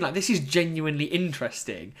sucked in. Like, this is genuinely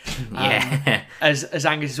interesting. Yeah. As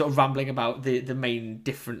Angus is sort of rambling about the main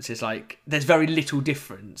differences, like, there's very little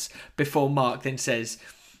difference before Mark then says,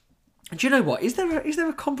 do you know what? Is there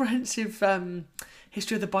a comprehensive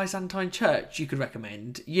history of the Byzantine Church you could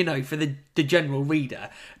recommend? You know, for the general reader,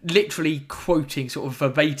 literally quoting sort of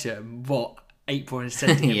verbatim what April has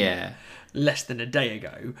said to him less than a day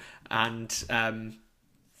ago. And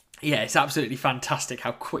it's absolutely fantastic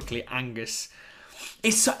how quickly Angus...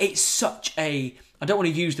 It's such a... I don't want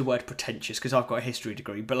to use the word pretentious because I've got a history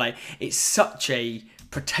degree, but like it's such a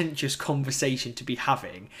pretentious conversation to be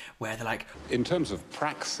having where they're like... In terms of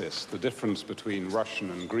praxis, the difference between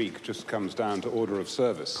Russian and Greek just comes down to order of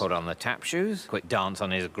service. Put on the tap shoes, quick dance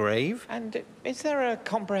on his grave. And is there a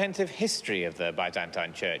comprehensive history of the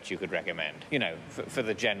Byzantine Church you could recommend? You know, for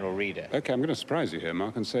the general reader. Okay, I'm going to surprise you here,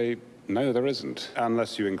 Mark, and say no, there isn't.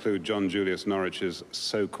 Unless you include John Julius Norwich's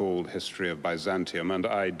so-called History of Byzantium, and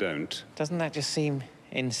I don't. Doesn't that just seem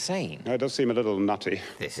insane? No, it does seem a little nutty.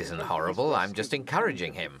 This isn't horrible. I'm just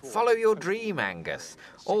encouraging him. Follow your dream, Angus.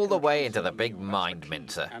 All the way into the big mind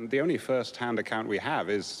mincer. And the only first-hand account we have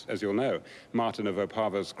is, as you'll know, Martin of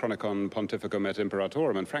Opava's Chronicon Pontificum et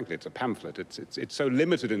Imperatorum, and frankly, it's a pamphlet. It's so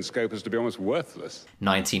limited in scope as to be almost worthless.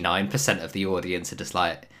 99% of the audience are just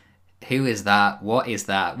like, who is that? What is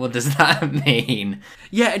that? What does that mean?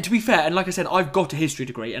 Yeah, and to be fair, and like I said, I've got a history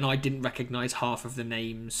degree, and I didn't recognise half of the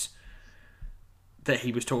names that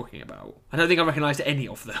he was talking about. I don't think I recognised any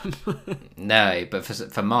of them. No, but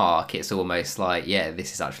for Mark, it's almost like, yeah,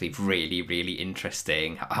 this is actually really, really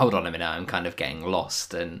interesting. Hold on a minute, I'm kind of getting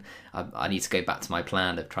lost, and I need to go back to my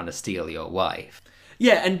plan of trying to steal your wife.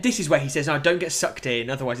 Yeah, and this is where he says, no, don't get sucked in,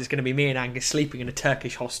 otherwise it's going to be me and Angus sleeping in a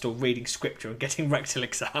Turkish hostel, reading scripture and getting rectal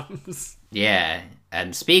exams. Yeah,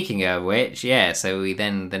 and speaking of which, yeah, so we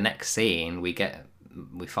then, the next scene, we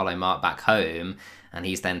follow Mark back home, and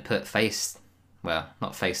he's then put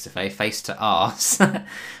not face to face to arse.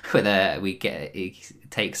 He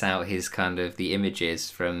takes out his kind of the images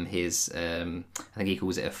from his I think he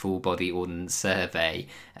calls it a full body ordnance survey,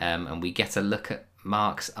 and we get a look at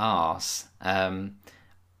Mark's arse.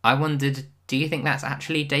 I wondered, do you think that's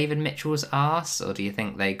actually David Mitchell's arse, or do you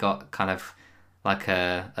think they got kind of like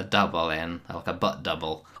a double in, like a butt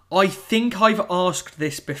double? I think I've asked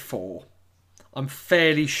this before. I'm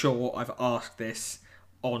fairly sure I've asked this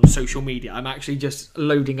on social media. I'm actually just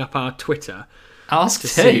loading up our Twitter. Ask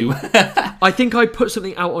who? I think I put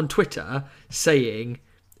something out on Twitter saying,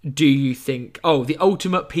 do you think... Oh, the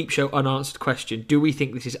ultimate peep show unanswered question. Do we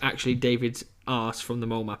think this is actually David's arse from the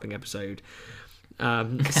mole mapping episode?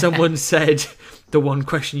 Someone said the one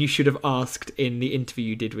question you should have asked in the interview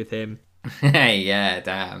you did with him. Yeah,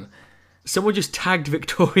 damn. Someone just tagged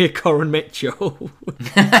Victoria Coren Mitchell.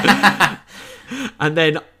 And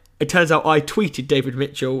then it turns out I tweeted David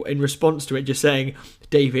Mitchell in response to it, just saying,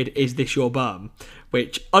 David, is this your bum?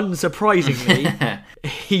 Which, unsurprisingly,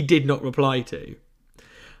 he did not reply to.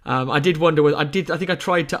 I did wonder whether... I think I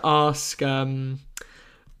tried to ask Sam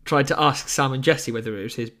and Jesse whether it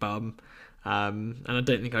was his bum. And I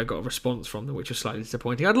don't think I got a response from them, which was slightly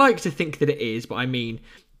disappointing. I'd like to think that it is, but I mean,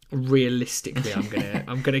 realistically,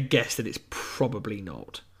 I'm gonna guess that it's probably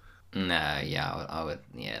not. No, yeah, I would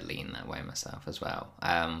lean that way myself as well.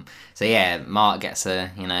 So yeah, Mark gets a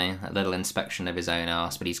little inspection of his own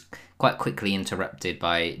arse, but he's quite quickly interrupted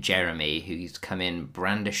by Jeremy, who's come in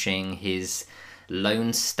brandishing his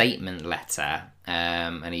loan statement letter,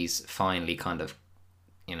 and he's finally kind of,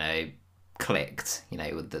 clicked. You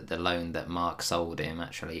know, the loan that Mark sold him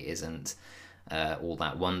actually isn't all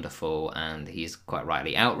that wonderful, and he's quite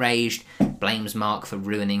rightly outraged. Blames Mark for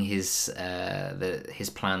ruining his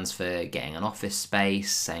plans for getting an office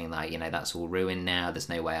space, saying that, you know, that's all ruined now. There's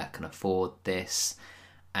no way I can afford this.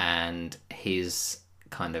 And his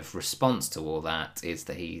kind of response to all that is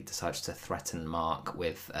that he decides to threaten Mark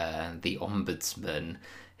with the Ombudsman,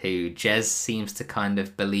 who Jez seems to kind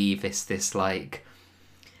of believe is this, like,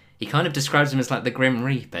 he kind of describes him as like the Grim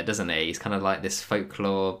Reaper, doesn't he? He's kind of like this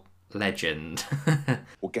folklore legend.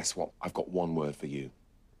 Well, guess what? I've got one word for you.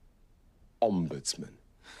 Ombudsman.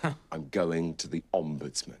 I'm going to the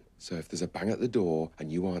Ombudsman. So if there's a bang at the door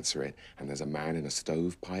and you answer it, and there's a man in a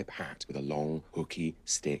stovepipe hat with a long, hooky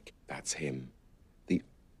stick, that's him. The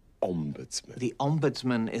Ombudsman. The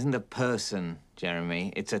Ombudsman isn't a person,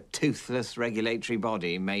 Jeremy. It's a toothless regulatory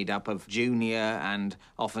body made up of junior and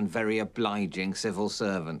often very obliging civil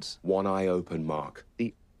servants. One eye open, Mark.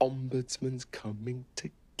 The Ombudsman's coming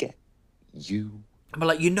to get you. But,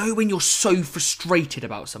 like, you know when you're so frustrated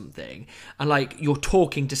about something and, like, you're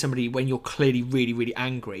talking to somebody when you're clearly really, really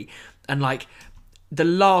angry, and, like, the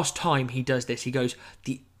last time he does this, he goes,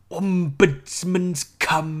 the Ombudsman's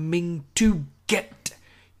coming to get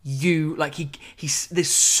you. Like, he's there's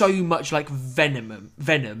so much, like,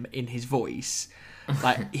 venom in his voice.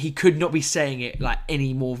 Like, he could not be saying it, like,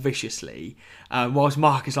 any more viciously. Whilst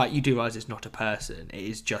Mark is like, you do realise it's not a person. It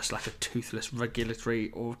is just like a toothless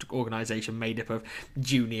regulatory organisation made up of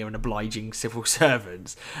junior and obliging civil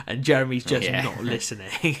servants. And Jeremy's just not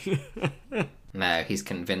listening. No, he's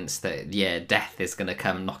convinced that, death is going to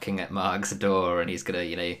come knocking at Mark's door, and he's going to,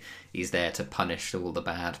 you know, he's there to punish all the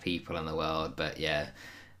bad people in the world. But,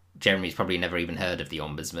 Jeremy's probably never even heard of the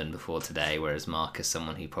Ombudsman before today, whereas Mark is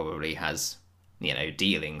someone who probably has, you know,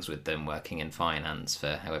 dealings with them, working in finance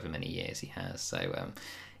for however many years he has. So,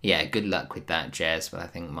 good luck with that, Jez. But I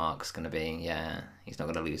think Mark's going to be, he's not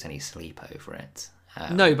going to lose any sleep over it.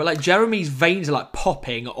 No, but, like, Jeremy's veins are, like,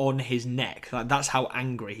 popping on his neck. Like, that's how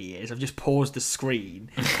angry he is. I've just paused the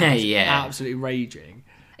screen. He's absolutely raging.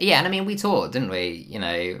 Yeah, and I mean, we talked, didn't we? You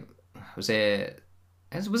know, was it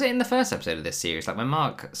in the first episode of this series? Like, when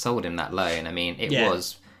Mark sold him that loan, I mean, it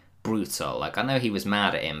was brutal. Like, I know he was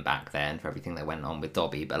mad at him back then for everything that went on with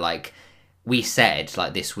Dobby, but, like, we said,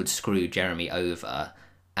 like, this would screw Jeremy over,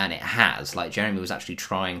 and it has. Like, Jeremy was actually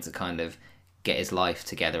trying to kind of get his life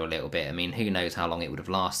together a little bit. I mean, who knows how long it would have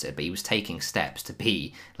lasted, but he was taking steps to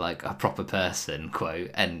be, like, a proper person,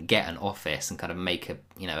 quote, and get an office and kind of make a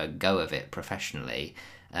go of it professionally.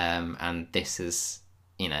 And this is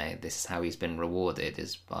how he's been rewarded,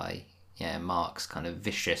 is by Mark's kind of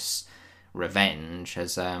vicious revenge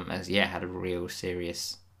has had a real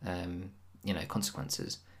serious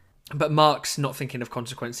consequences. But Mark's not thinking of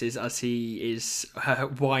consequences as he is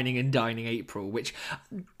whining and dining April, which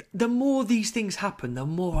the more these things happen, the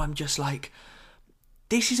more I'm just like,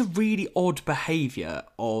 this is a really odd behaviour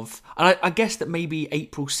of... And I guess that maybe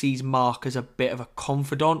April sees Mark as a bit of a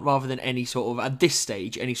confidant rather than any sort of, at this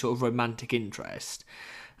stage, any sort of romantic interest.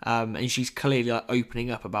 And she's clearly, like,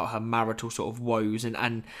 opening up about her marital sort of woes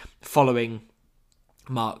and following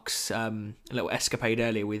Mark's little escapade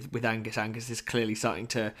earlier with Angus. Angus is clearly starting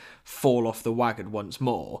to fall off the wagon once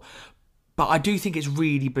more. But I do think it's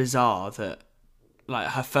really bizarre that, like,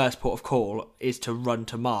 her first port of call is to run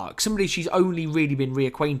to Mark, somebody she's only really been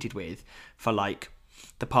reacquainted with for, like,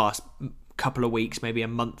 the past couple of weeks, maybe a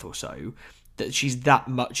month or so, that she's that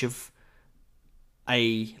much of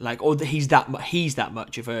a, like, or that he's that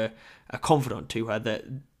much of a confidant to her that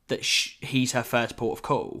he's her first port of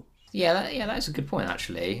call. Yeah, that's a good point,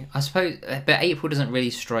 actually. I suppose, but April doesn't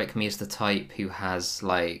really strike me as the type who has,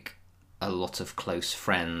 like, a lot of close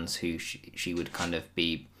friends who she would kind of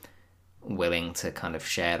be willing to kind of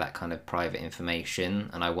share that kind of private information.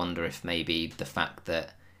 And I wonder if maybe the fact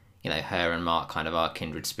that, you know, her and Mark kind of are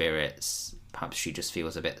kindred spirits, perhaps she just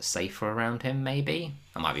feels a bit safer around him, maybe.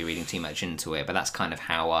 I might be reading too much into it, but that's kind of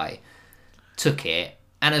how I took it.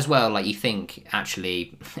 And as well, like, you think,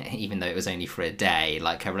 actually, even though it was only for a day,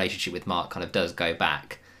 like, her relationship with Mark kind of does go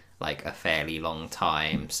back, like, a fairly long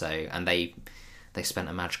time. So, and they spent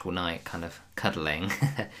a magical night kind of cuddling.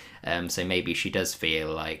 So maybe she does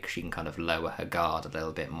feel like she can kind of lower her guard a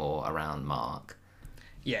little bit more around Mark.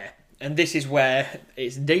 Yeah, and this is where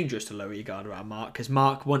it's dangerous to lower your guard around Mark, because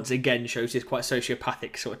Mark once again shows his quite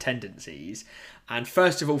sociopathic sort of tendencies, and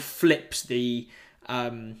first of all flips the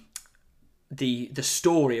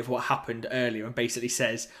story of what happened earlier and basically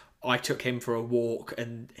says, I took him for a walk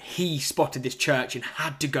and he spotted this church and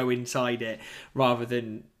had to go inside it, rather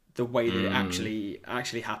than the way that it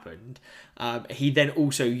actually happened. He then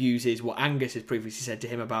also uses what Angus has previously said to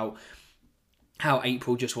him about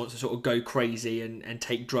April just wants to sort of go crazy and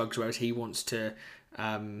take drugs, whereas he wants to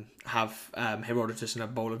have Herodotus and a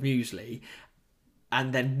bowl of muesli.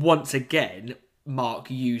 And then once again, Mark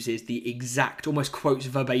uses the exact, almost quotes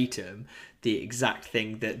verbatim, the exact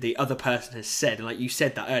thing that the other person has said. And like you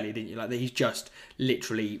said that earlier, didn't you? Like that he's just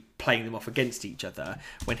literally playing them off against each other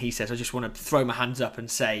when he says, I just want to throw my hands up and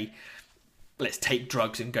say, let's take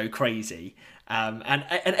drugs and go crazy. And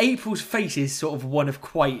April's face is sort of one of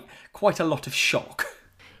quite a lot of shock.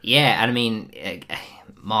 Yeah, and I mean,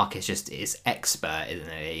 Mark is expert,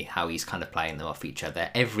 isn't he? How he's kind of playing them off each other.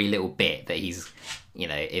 Every little bit that he's,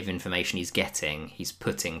 of information he's getting, he's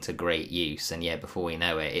putting to great use. And yeah, before we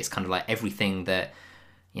know it, it's kind of like everything that,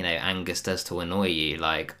 Angus does to annoy you.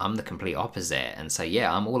 Like, I'm the complete opposite. And so,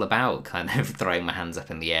 yeah, I'm all about kind of throwing my hands up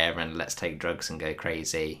in the air and let's take drugs and go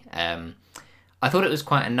crazy. I thought it was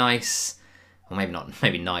quite a nice, or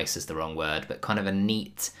maybe nice is the wrong word, but kind of a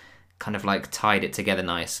neat, kind of like tied it together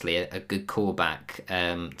nicely, a good callback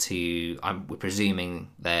to, we're presuming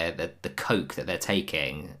the coke that they're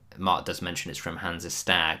taking. Mark does mention it's from Hans's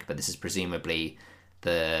stag, but this is presumably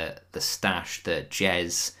the stash that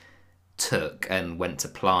Jez took and went to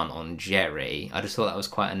plant on Jerry. I just thought that was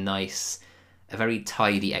quite a very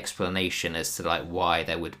tidy explanation as to like why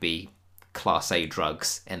there would be Class A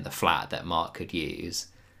drugs in the flat that Mark could use.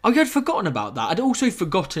 I had forgotten about that. I'd also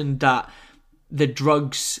forgotten that the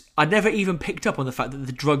drugs... I'd never even picked up on the fact that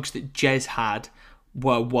the drugs that Jez had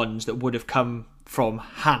were ones that would have come from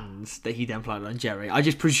Hans that he then planted on Jerry. I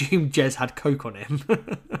just presumed Jez had coke on him.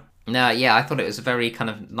 No, yeah, I thought it was very kind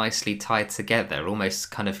of nicely tied together. Almost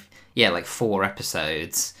kind of, like 4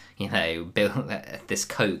 episodes. This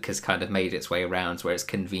coke has kind of made its way around where it's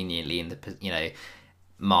conveniently in the...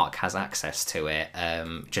 Mark has access to it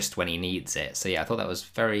just when he needs it. So yeah, I thought that was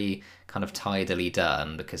very kind of tidily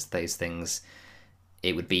done, because those things,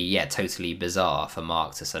 it would be totally bizarre for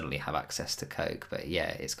Mark to suddenly have access to coke, but yeah,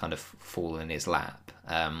 it's kind of fallen in his lap.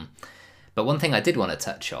 But one thing I did want to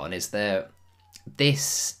touch on is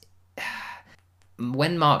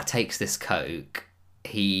when Mark takes this coke,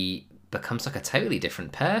 he becomes like a totally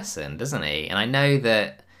different person, doesn't he? And I know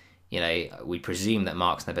that we presume that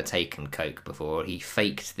Mark's never taken coke before. He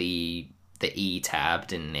faked the E-tab,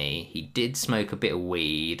 didn't he? He did smoke a bit of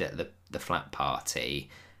weed at the flat party.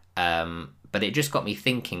 But it just got me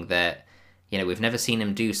thinking that, we've never seen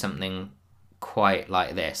him do something quite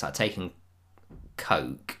like this. Like taking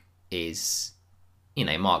coke is,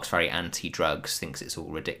 Mark's very anti-drugs, thinks it's all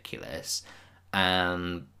ridiculous.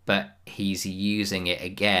 But he's using it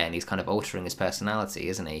again. He's kind of altering his personality,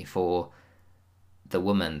 isn't he, for the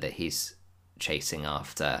woman that he's chasing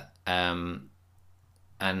after. And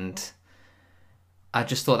I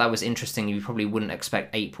just thought that was interesting. You probably wouldn't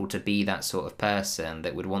expect April to be that sort of person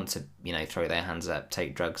that would want to, throw their hands up,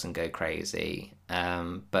 take drugs and go crazy.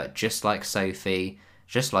 But just like Sophie,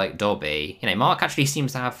 just like Dobby, Mark actually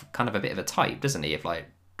seems to have kind of a bit of a type, doesn't he, of like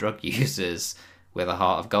drug users with a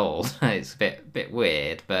heart of gold. It's a bit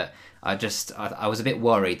weird, but I was a bit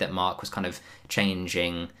worried that Mark was kind of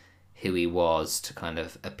changing who he was to kind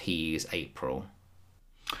of appease April.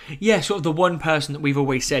 Yeah, sort of the one person that we've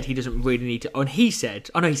always said he doesn't really need to... And he said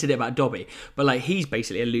it about Dobby, but like he's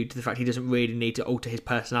basically alluded to the fact he doesn't really need to alter his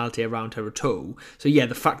personality around her at all. So yeah,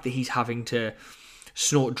 the fact that he's having to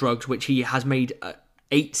snort drugs, which he has made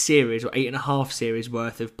 8 series or 8.5 series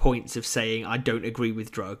worth of points of saying, I don't agree with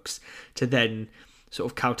drugs, to then sort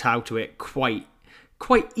of kowtow to it quite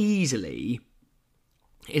easily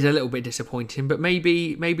is a little bit disappointing, but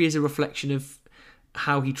maybe is a reflection of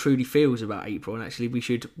how he truly feels about April, and actually we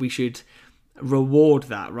should reward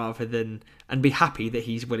that rather than and be happy that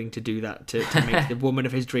he's willing to do that to make the woman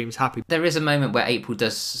of his dreams happy. There is a moment where April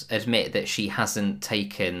does admit that she hasn't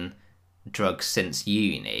taken drugs since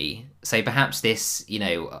uni, so perhaps this,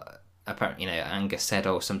 Angus said,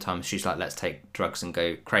 sometimes she's like, let's take drugs and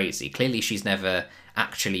go crazy. Clearly she's never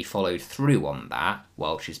actually followed through on that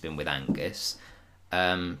while she's been with Angus.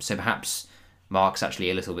 So perhaps Mark's actually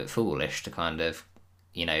a little bit foolish to kind of,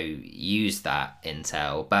 use that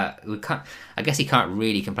intel. But I guess he can't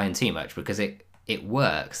really complain too much because it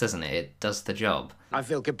works, doesn't it? It does the job. I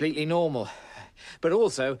feel completely normal. But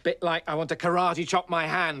also a bit like I want to karate chop my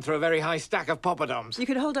hand through a very high stack of poppadoms. You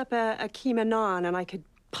could hold up a keema naan and I could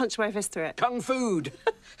punch my fist through it. Kung food.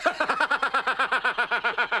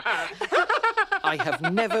 I have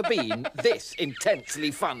never been this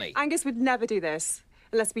intensely funny. Angus would never do this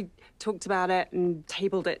unless we talked about it and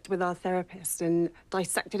tabled it with our therapist and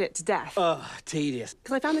dissected it to death. Ugh, tedious.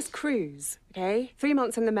 Because I found this cruise, okay? 3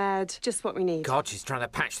 months in the med, just what we need. God, she's trying to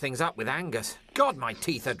patch things up with Angus. God, my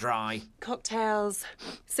teeth are dry. Cocktails,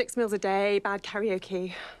 6 meals a day, bad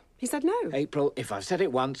karaoke. He said no. April, if I've said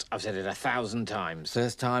it once, I've said it 1,000 times.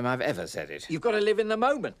 First time I've ever said it. You've got to live in the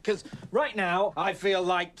moment, because right now I feel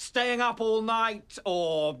like staying up all night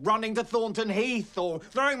or running to Thornton Heath or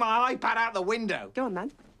throwing my iPad out the window. Go on,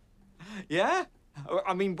 then. Yeah?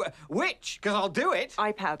 I mean, which? Because I'll do it.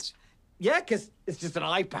 iPad. Yeah, because it's just an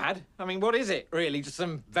iPad. I mean, what is it, really? Just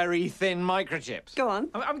some very thin microchips. Go on.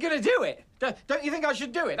 I'm going to do it. Don't you think I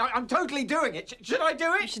should do it? I'm totally doing it. Should I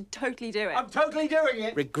do it? You should totally do it. I'm totally doing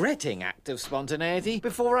it. Regretting act of spontaneity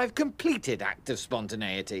before I've completed act of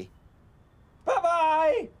spontaneity.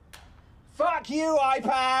 Bye-bye! Fuck you,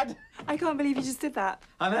 iPad! I can't believe you just did that.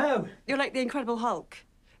 I know. You're like the Incredible Hulk.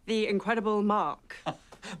 The Incredible Mark.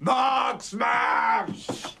 Mark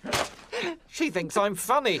Smash! She thinks I'm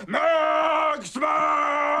funny. Mark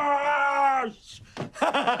Smash!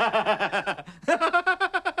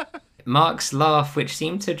 Mark's laugh, which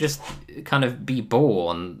seemed to just kind of be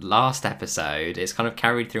born last episode, is kind of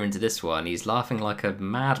carried through into this one. He's laughing like a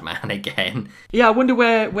madman again. Yeah, I wonder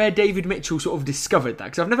where David Mitchell sort of discovered that,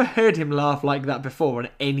 because I've never heard him laugh like that before on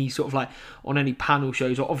any sort of like on any panel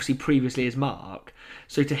shows, or obviously previously as Mark.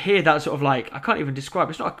 So to hear that sort of like, I can't even describe,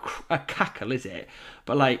 it's not a cackle, is it?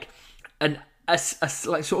 But like a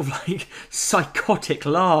like sort of like psychotic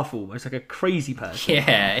laugh, almost like a crazy person.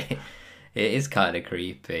 Yeah, it is kind of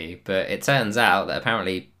creepy. But it turns out that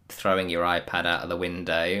apparently throwing your iPad out of the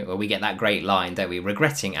window, well, we get that great line, don't we?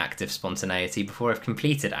 Regretting active spontaneity before I've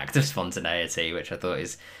completed active spontaneity, which I thought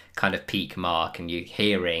is kind of peak Mark, and you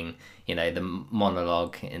hearing, you know, the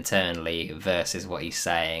monologue internally versus what he's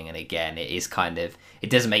saying. And again, it is kind of, it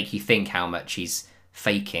does make you think how much he's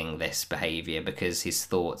faking this behaviour, because his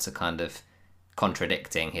thoughts are kind of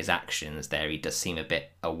contradicting his actions there. He does seem a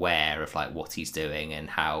bit aware of like what he's doing and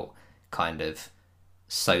how kind of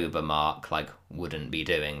sober Mark like wouldn't be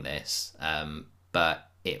doing this. But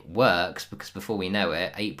it works, because before we know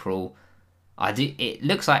it, it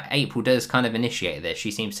looks like April does kind of initiate this.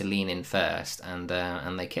 She seems to lean in first, and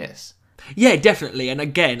they kiss. Yeah, definitely. And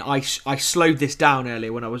again, I slowed this down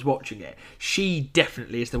earlier when I was watching it. She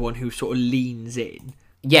definitely is the one who sort of leans in.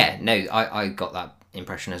 Yeah, no, I got that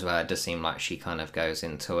impression as well. It does seem like she kind of goes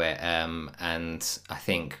into it, and I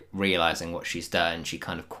think realising what she's done, she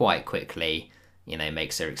kind of quite quickly, you know,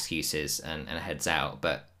 makes her excuses and heads out.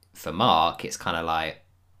 But for Mark, it's kind of like,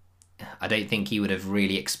 I don't think he would have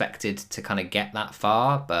really expected to kind of get that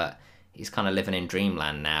far, but he's kind of living in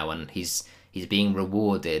dreamland now, and he's being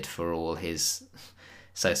rewarded for all his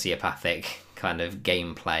sociopathic kind of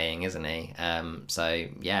game playing, isn't he? So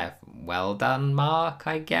yeah, well done, Mark,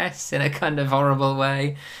 I guess, in a kind of horrible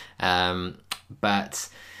way. But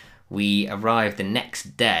we arrive the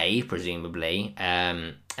next day, presumably,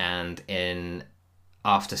 and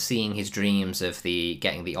after seeing his dreams of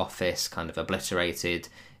getting the office kind of obliterated,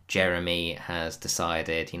 Jeremy has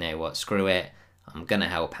decided, you know what, screw it, I'm going to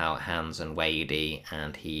help out Hans and Wadey,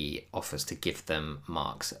 and he offers to give them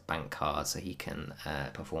Mark's bank card so he can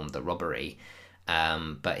perform the robbery.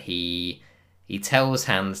 But he tells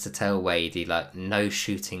Hans to tell Wadey, like, no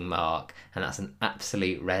shooting Mark, and that's an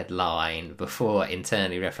absolute red line, before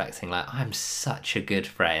internally reflecting, like, I'm such a good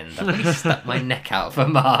friend. I've really stuck my neck out for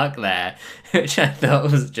Mark there, which I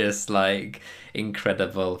thought was just, like,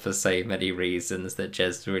 incredible for so many reasons, that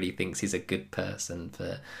Jez really thinks he's a good person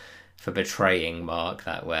for betraying Mark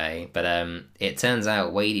that way. But it turns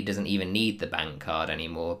out Wadey doesn't even need the bank card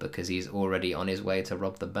anymore, because he's already on his way to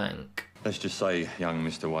rob the bank. Let's just say young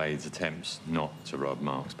Mr. Wade's attempts not to rob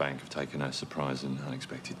Mark's bank have taken a surprise and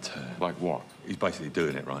unexpected turn. Like what? He's basically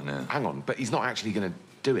doing it right now. Hang on, but he's not actually going to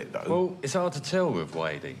do it, though. Well, it's hard to tell with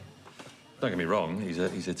Wadey. Don't get me wrong, he's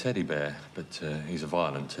a teddy bear, but he's a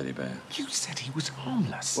violent teddy bear. You said he was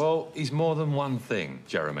harmless. Well, he's more than one thing,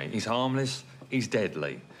 Jeremy. He's harmless, he's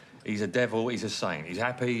deadly. He's a devil, he's a saint. He's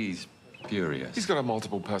happy, he's furious. He's got a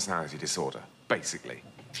multiple personality disorder, basically.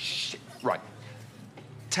 Shit. Right.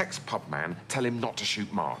 Text Pubman, tell him not to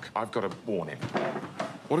shoot Mark. I've got to warn him.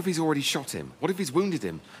 What if he's already shot him? What if he's wounded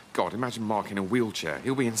him? God, imagine Mark in a wheelchair.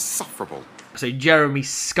 He'll be insufferable. So Jeremy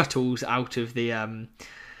scuttles out of the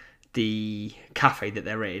cafe that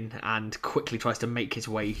they're in and quickly tries to make his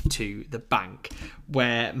way to the bank,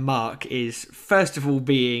 where Mark is, first of all,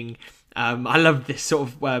 being... I love this sort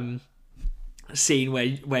of scene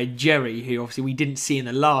where Jerry, who obviously we didn't see in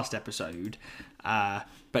the last episode,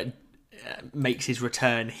 but makes his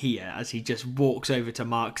return here, as he just walks over to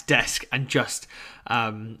Mark's desk and just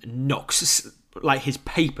knocks like his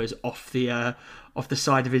papers off the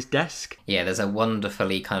side of his desk. Yeah, there's a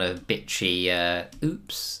wonderfully kind of bitchy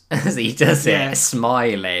oops as he does it,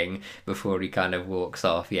 smiling before he kind of walks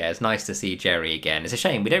off. Yeah, it's nice to see Jerry again. It's a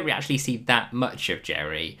shame we don't actually see that much of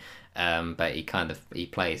Jerry. but he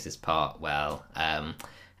plays his part well.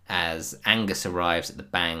 As Angus arrives at the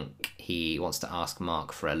bank, he wants to ask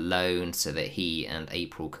Mark for a loan so that he and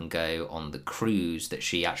April can go on the cruise that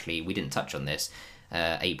we didn't touch on this.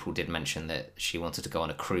 April did mention that she wanted to go on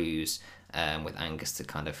a cruise with Angus to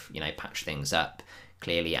kind of, patch things up.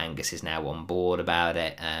 Clearly Angus is now on board about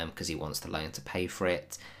it because he wants the loan to pay for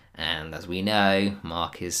it. And as we know,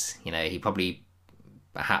 Mark is, he probably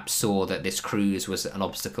perhaps saw that this cruise was an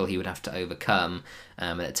obstacle he would have to overcome,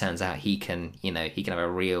 and it turns out he can have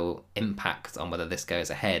a real impact on whether this goes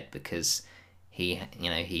ahead, because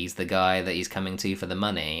he's the guy that he's coming to for the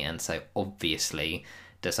money, and so obviously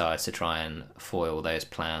decides to try and foil those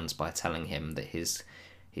plans by telling him that his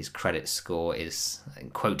credit score is,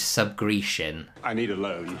 quote, sub-Grecian. I need a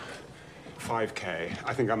loan. 5K.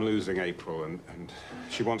 I think I'm losing April, and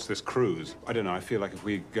she wants this cruise. I don't know, I feel like if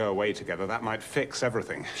we go away together, that might fix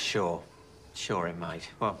everything. Sure it might.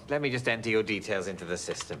 Well, let me just enter your details into the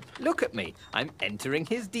system. Look at me. I'm entering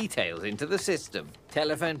his details into the system.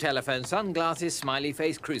 Telephone, sunglasses, smiley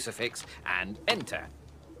face, crucifix, and enter.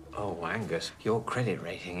 Oh, Angus, your credit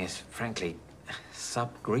rating is, frankly,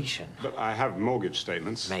 sub-Grecian. But I have mortgage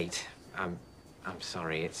statements. Mate, I'm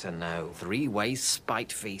sorry, it's a no. Three-way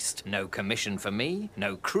spite feast. No commission for me,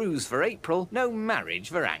 no cruise for April, no marriage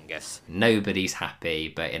for Angus. Nobody's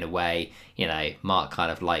happy, but in a way, Mark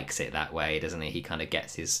kind of likes it that way, doesn't he? He kind of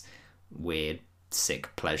gets his weird,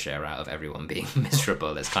 sick pleasure out of everyone being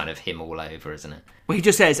miserable. It's kind of him all over, isn't it? Well, he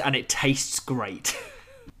just says, and it tastes great.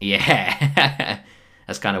 Yeah.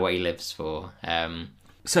 That's kind of what he lives for.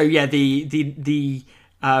 So yeah, the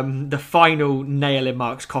final nail in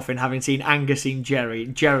Mark's coffin, having seen Angus and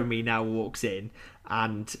Jeremy now walks in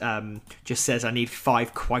and just says, I need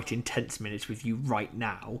 5 quite intense minutes with you right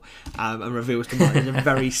now, and reveals to Mark there's a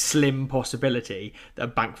very slim possibility that a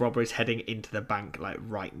bank robber is heading into the bank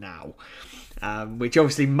right now, which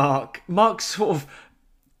obviously Mark sort of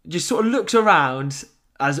looks around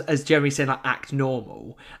as Jeremy said, act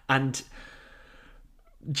normal, and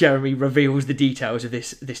Jeremy reveals the details of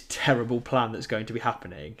this terrible plan that's going to be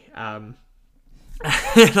happening. And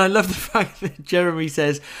I love the fact that Jeremy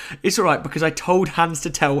says, it's all right because I told Hans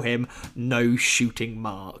to tell him no shooting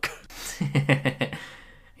Mark.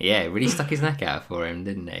 Yeah, really stuck his neck out for him,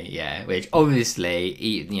 didn't he? Yeah, which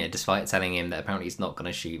obviously, despite telling him that apparently he's not going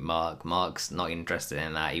to shoot Mark, Mark's not interested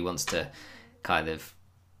in that. He wants to kind of...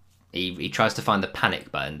 He tries to find the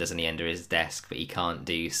panic button, doesn't he, under his desk, but he can't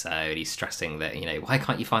do so. And he's stressing that, why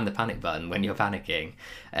can't you find the panic button when you're panicking?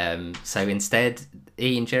 So instead,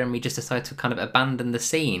 he and Jeremy just decide to kind of abandon the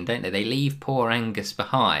scene, don't they? They leave poor Angus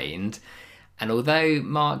behind. And although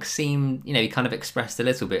Mark seemed, he kind of expressed a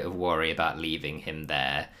little bit of worry about leaving him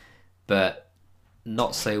there, but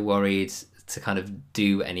not so worried to kind of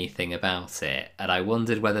do anything about it. And I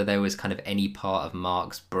wondered whether there was kind of any part of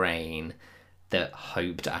Mark's brain that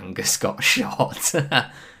hoped Angus got shot.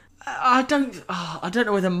 I don't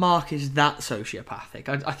know whether Mark is that sociopathic.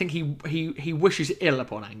 I think he wishes ill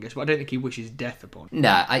upon Angus, but I don't think he wishes death upon him.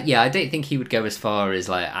 No, I don't think he would go as far as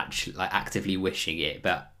actively wishing it,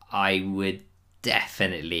 but I would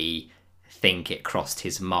definitely think it crossed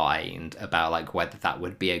his mind about whether that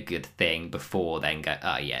would be a good thing before then go,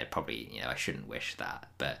 oh yeah, probably, I shouldn't wish that,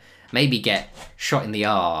 but maybe get shot in the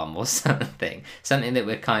arm or something that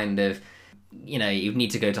would kind of, you'd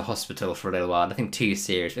need to go to hospital for a little while. Nothing too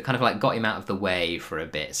serious, but kind of got him out of the way for a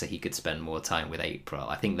bit so he could spend more time with April.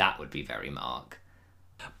 I think that would be very Mark.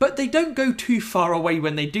 But they don't go too far away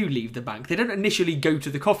when they do leave the bank. They don't initially go to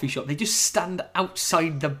the coffee shop. They just stand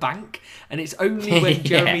outside the bank, and it's only when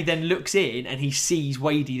Jeremy then looks in and he sees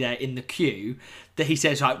Wadey there in the queue that he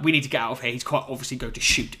says, right, we need to get out of here. He's quite obviously going to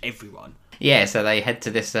shoot everyone. Yeah, so they head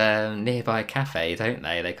to this nearby cafe, don't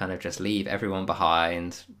they? They kind of just leave everyone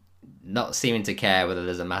behind, not seeming to care whether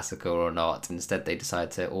there's a massacre or not. Instead, they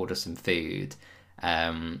decide to order some food.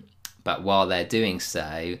 But while they're doing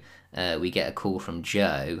so, we get a call from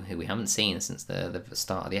Joe, who we haven't seen since the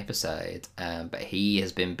start of the episode. But he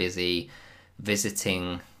has been busy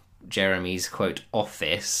visiting Jeremy's, quote,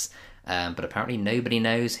 office. But apparently nobody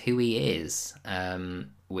knows who he is,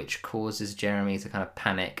 which causes Jeremy to kind of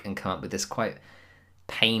panic and come up with this quite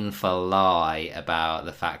painful lie about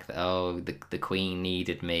the fact that the Queen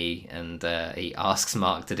needed me, and he asks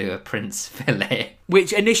Mark to do a Prince Philip,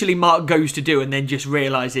 which initially Mark goes to do and then just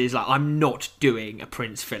realizes I'm not doing a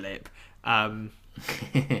Prince Philip, and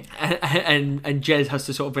Jez has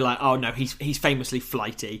to sort of be like, oh no, he's famously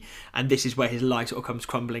flighty, and this is where his lie sort of comes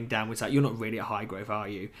crumbling down with you're not really a Highgrove, are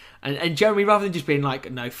you? And Jeremy, rather than just being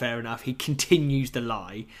no, fair enough, he continues the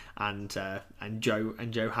lie, and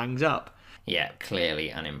Joe hangs up. Yeah,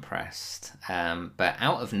 clearly unimpressed. But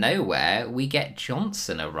out of nowhere, we get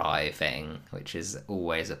Johnson arriving, which is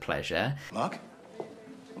always a pleasure. Mark?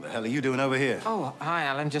 What the hell are you doing over here? Oh, hi,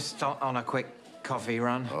 Alan. Just on a quick coffee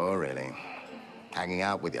run. Oh, really? Hanging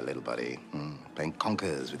out with your little buddy. Playing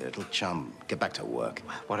conkers with your little chum. Get back to work.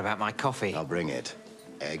 What about my coffee? I'll bring it.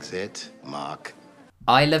 Exit, Mark.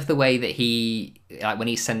 I love the way that he, like, when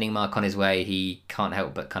he's sending Mark on his way, he can't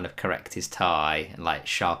help but kind of correct his tie and, like,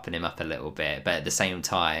 sharpen him up a little bit. But at the same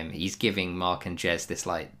time, he's giving Mark and Jez this,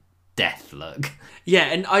 like, death look. Yeah,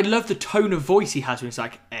 and I love the tone of voice he has when it's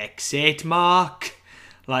like, exit, Mark.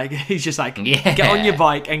 Like, he's just like, get on your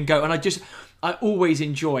bike and go. And I always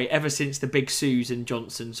enjoy, ever since the big Susan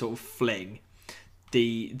Johnson sort of fling,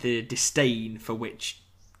 the disdain for which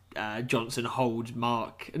Johnson holds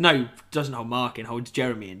Mark. No, doesn't hold Mark in, holds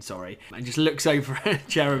Jeremy in, sorry. And just looks over at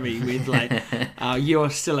Jeremy with like, you're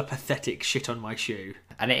still a pathetic shit on my shoe.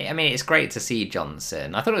 And it's great to see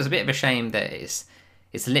Johnson. I thought it was a bit of a shame that it's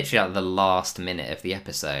literally like the last minute of the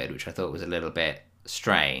episode, which I thought was a little bit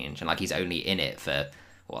strange. And like he's only in it for,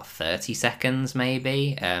 30 seconds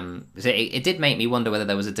maybe? It did make me wonder whether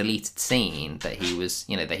there was a deleted scene that he was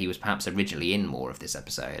perhaps originally in more of this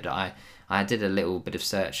episode. I did a little bit of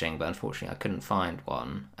searching, but unfortunately I couldn't find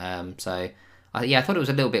one. I thought it was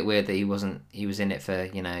a little bit weird that he was in it for,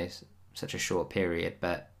 such a short period,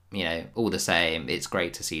 but, all the same, it's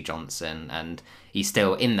great to see Johnson, and he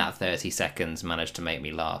still, in that 30 seconds, managed to make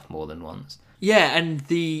me laugh more than once. Yeah, and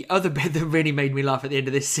the other bit that really made me laugh at the end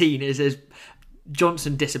of this scene is as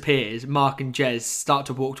Johnson disappears, Mark and Jez start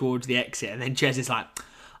to walk towards the exit, and then Jez is like,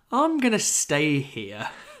 I'm going to stay here.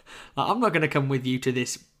 Like, I'm not going to come with you to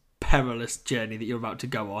this perilous journey that you're about to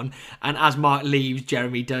go on. And as Mark leaves,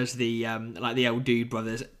 Jeremy does the like the old Dude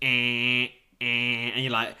Brothers, and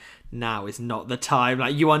you're like, now is not the time.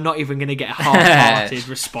 Like, you are not even going to get a half-hearted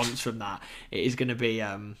response from that. It is going to be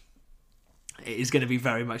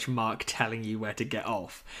very much Mark telling you where to get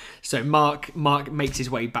off. So Mark makes his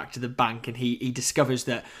way back to the bank, and he discovers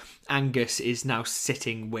that Angus is now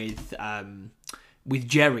sitting with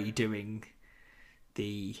Jerry doing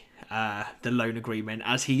the loan agreement,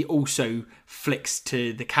 as he also flicks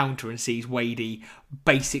to the counter and sees Wadey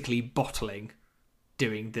basically bottling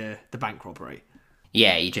doing the bank robbery.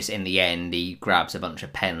 Yeah, he just, in the end, he grabs a bunch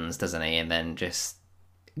of pens, doesn't he? And then just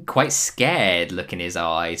quite scared look in his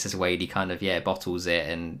eyes as Wadey kind of, bottles it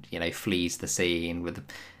and, flees the scene with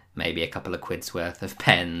maybe a couple of quid's worth of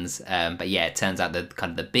pens. But yeah, it turns out that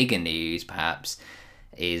kind of the bigger news, perhaps,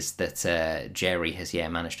 is that Jerry has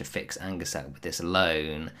managed to fix Angus out with this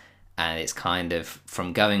loan, and it's kind of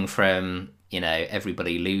from going from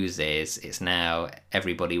everybody loses, it's now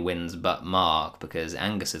everybody wins but Mark, because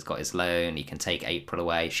Angus has got his loan, he can take April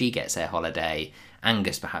away, she gets her holiday,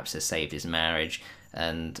 Angus perhaps has saved his marriage,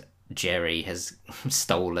 and Jerry has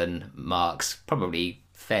stolen Mark's probably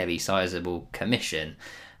fairly sizable commission.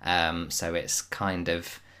 So it's kind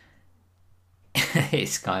of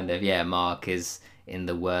Mark is in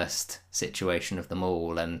the worst situation of them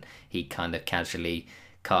all, and he kind of casually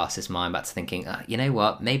casts his mind back to thinking, you know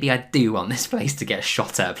what, maybe I do want this place to get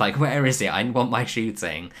shot up. Like, where is it? I want my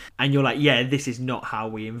shooting. And you're like, yeah, this is not how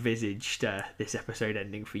we envisaged this episode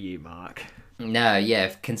ending for you, Mark. No,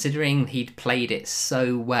 yeah, considering he'd played it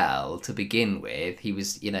so well to begin with, he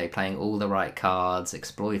was, playing all the right cards,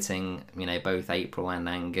 exploiting, both April and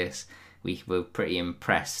Angus. We were pretty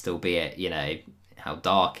impressed, albeit, how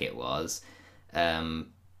dark it was.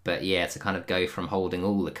 But yeah, to kind of go from holding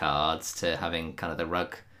all the cards to having kind of the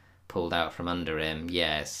rug pulled out from under him,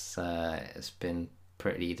 yes, it's been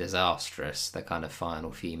pretty disastrous, the kind of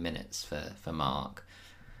final few minutes for Mark.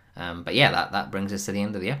 But yeah, that brings us to the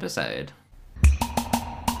end of the episode.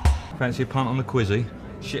 Fancy a punt on the quizzy?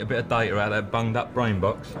 Shit a bit of data out of that bunged up brain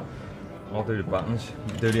box. I'll do the buttons,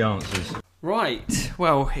 you do the answers. Right,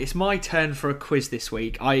 well, it's my turn for a quiz this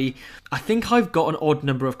week. I think I've got an odd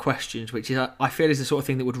number of questions, which is I feel is the sort of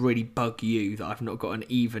thing that would really bug you, that I've not got an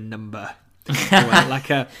even number. Like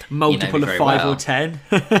a multiple of 5 or 10.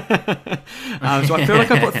 So I feel like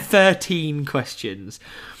I've got 13 questions.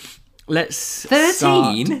 Let's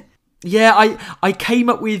 13? Start. Yeah, I came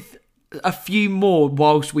up with a few more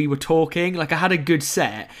whilst we were talking. Like, I had a good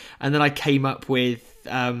set, and then I came up with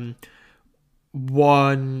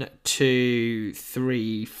 1, 2,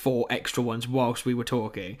 3, 4 extra ones whilst we were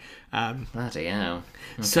talking. Bloody hell.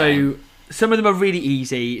 Okay. So some of them are really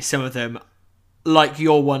easy. Some of them, like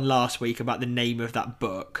your one last week about the name of that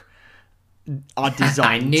book, are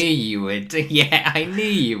designed. I knew you would. Yeah, I knew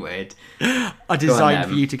you would. Are designed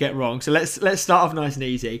for you to get wrong. So let's start off nice and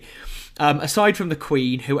easy. Aside from the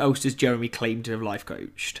Queen, who else does Jeremy claim to have life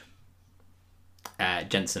coached?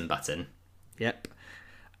 Jensen Button. Yep.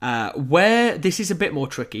 Where this is a bit more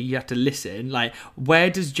tricky, you have to listen. Like, where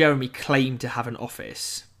does Jeremy claim to have an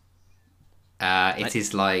office? It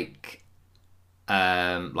is like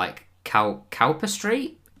Cowper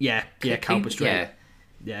Street. Yeah, Cowper Street.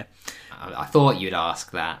 Yeah. I thought you'd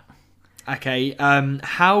ask that. Okay.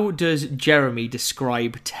 How does Jeremy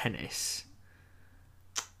describe tennis?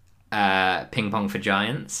 Ping pong for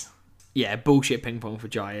giants. Yeah, bullshit ping pong for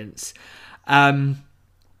giants.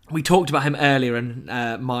 We talked about him earlier, and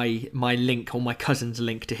my link, or my cousin's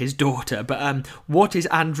link to his daughter. But what is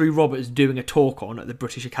Andrew Roberts doing a talk on at the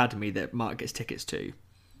British Academy that Mark gets tickets to?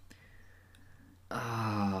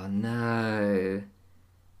 Oh no!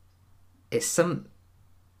 It's some.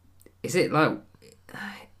 Is it like?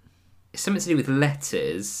 It's something to do with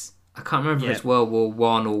letters. I can't remember if it's World War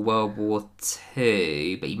One or World War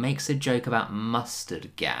Two. But he makes a joke about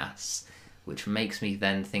mustard gas, which makes me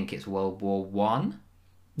then think it's World War One.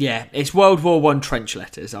 Yeah, it's World War One trench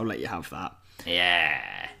letters. I'll let you have that. Yeah.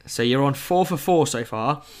 So you're on 4 for 4 so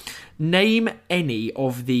far. Name any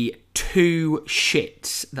of the 2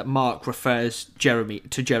 shits that Mark refers Jeremy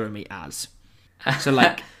as. So,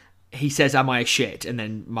 like, he says, "Am I a shit?" And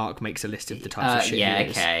then Mark makes a list of the types of shit. Yeah, he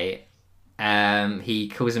is. okay. He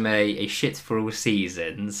calls him a shit for all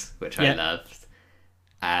seasons, which I loved.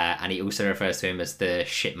 And he also refers to him as the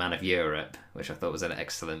shit man of Europe, which I thought was an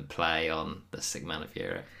excellent play on the sick man of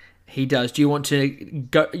Europe. He does. Do you want to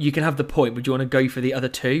go? You can have the point, but do you want to go for the other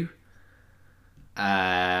 2?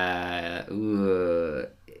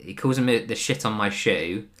 He calls him the shit on my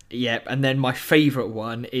shoe. Yep, and then my favourite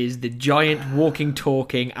one is the giant walking,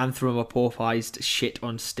 talking, anthropomorphized shit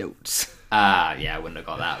on stilts. Yeah, I wouldn't have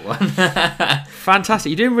got that one.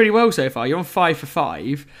 Fantastic. You're doing really well so far. You're on 5 for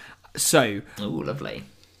 5. So, ooh, lovely.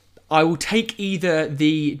 I will take either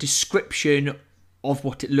the description of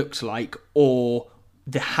what it looks like or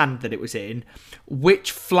the hand that it was in.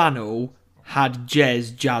 Which flannel had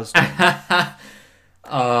Jez jazzed on?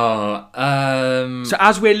 So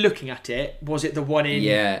as we're looking at it, was it the one in...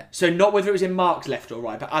 Yeah. So not whether it was in Mark's left or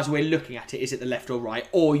right, but as we're looking at it, is it the left or right?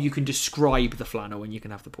 Or you can describe the flannel and you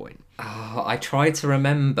can have the point. Oh, I tried to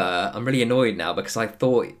remember. I'm really annoyed now because I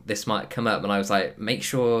thought this might come up and I was like, make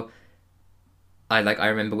sure... I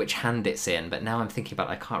remember which hand it's in, but now I'm thinking about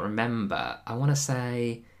it, I can't remember. I want to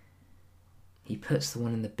say he puts the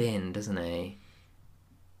one in the bin, doesn't he?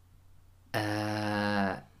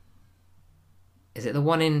 Is it the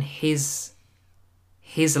one in his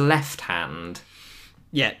left hand?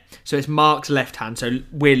 Yeah, so it's Mark's left hand. So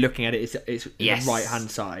we're looking at it. It's Yes. the right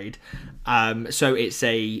hand side. So it's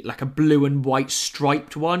a blue and white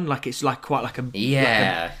striped one. Like it's like quite like a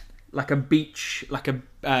like a beach, like a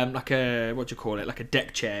what do you call it? Like a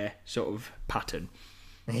deck chair sort of pattern.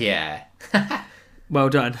 Yeah. Well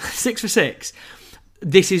done. 6 for 6.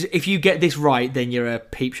 This is, if you get this right, then you're a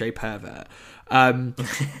peep show pervert.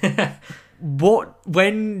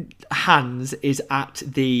 When Hans is at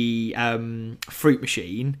the fruit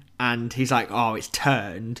machine and he's like, "Oh, it's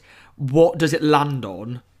turned," what does it land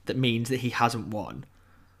on that means that he hasn't won?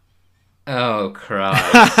 Oh,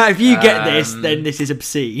 Christ. If you get this, then this is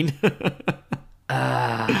obscene.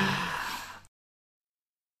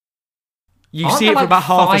 You Aren't see there it for about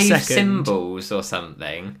half a 5 second. symbols or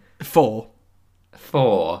something. 4.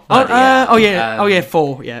 4. Oh yeah,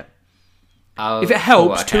 4. Yeah. If it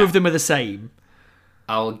helps, okay. 2 of them are the same.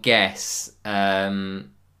 I'll guess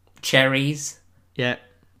cherries. Yeah.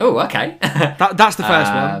 Oh, okay. That's the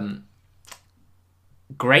first one.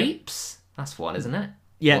 Grapes. That's one, isn't it?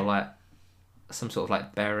 Yeah. Or like some sort of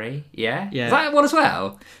like berry. Yeah. Yeah. Is that one as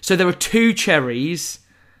well? So there are 2 cherries,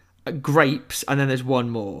 grapes, and then there's one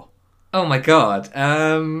more. Oh my god.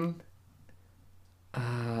 Oh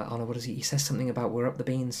no, what is he? He says something about we're up the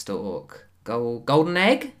beanstalk. Golden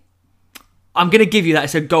egg? I'm going to give you that.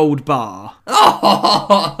 It's a gold bar.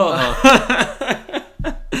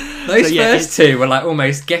 Those first 2 were like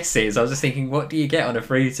almost guesses. I was just thinking, what do you get on a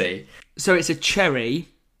fruity? So it's a cherry,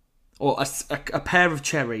 or a pair of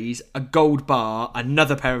cherries, a gold bar,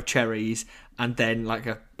 another pair of cherries, and then like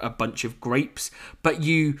a bunch of grapes. But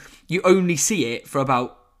you only see it for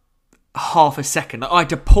about half a second. I had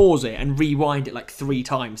to pause it and rewind it like 3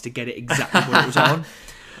 times to get it exactly what it was on.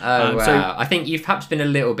 Oh, wow. So, I think you've perhaps been a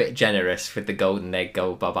little bit generous with the golden egg,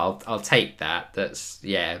 gold bar. I'll take that. That's,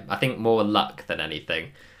 yeah, I think more luck than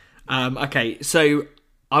anything. Okay, so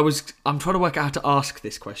I'm trying to work out how to ask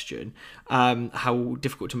this question, how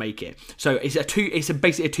difficult to make it. So it's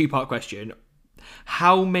basically a 2-part question.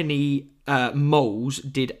 How many moles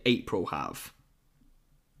did April have?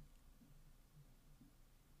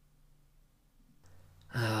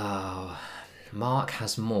 Oh, Mark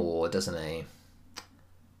has more, doesn't he?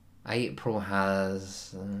 April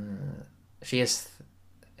has... she is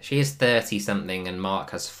 30-something and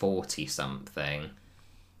Mark has 40-something.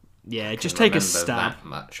 Yeah, just take a stab. That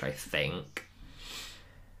much, I think.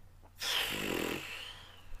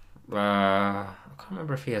 I can't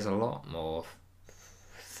remember if he has a lot more.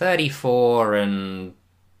 34 and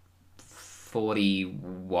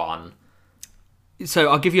 41. So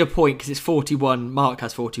I'll give you a point because it's 41. Mark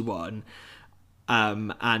has 41,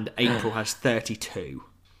 and April has 32.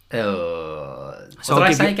 Oh, So what I'll did I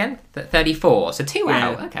give say you- again? 34. So 2 Yeah.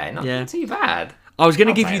 out. Okay, not too bad. I was going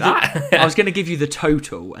to I'll give play you that. I was going to give you the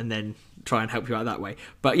total and then try and help you out that way.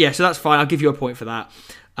 But yeah, so that's fine. I'll give you a point for that.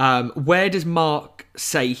 Where does Mark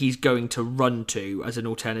say he's going to run to as an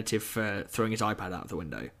alternative for throwing his iPad out of the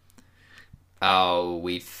window? Oh,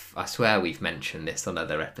 I swear we've mentioned this on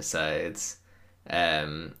other episodes.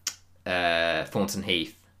 Thornton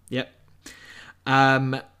Heath. Yep.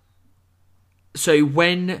 So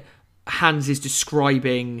when Hans is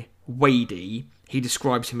describing Wadey, he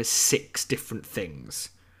describes him as 6 different things.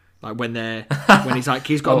 Like when he's like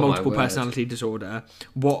he's got Oh a my multiple word. personality disorder.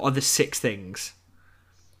 What are the 6 things?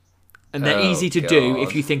 And they're Oh, easy to do God.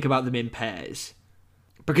 if you think about them in pairs,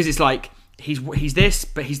 because it's like he's this,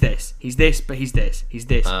 but he's this. He's this, but he's this. He's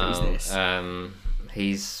this, but he's this.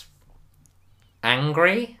 He's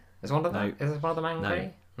angry. Is one of them? No. Is one of them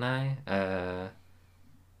angry? No.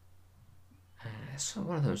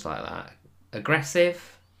 One of them's like that.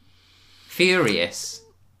 Aggressive. Furious.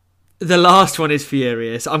 The last one is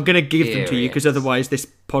furious. I'm going to give them to you because Furious. otherwise this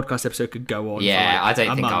podcast episode could go on. Yeah, for I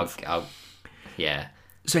don't a think month. I'll. Yeah.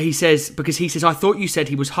 So he says, I thought you said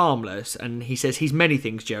he was harmless, and he says he's many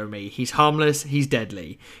things, Jeremy. He's harmless, he's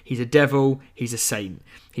deadly. He's a devil, he's a saint.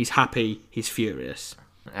 He's happy, he's furious.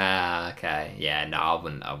 Okay. Yeah. No, I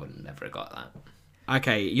wouldn't never have got that.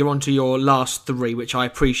 Okay, you're on to your last 3, which I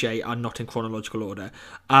appreciate are not in chronological order.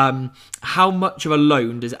 How much of a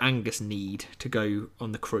loan does Angus need to go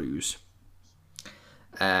on the cruise?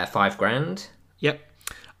 $5,000. Yep.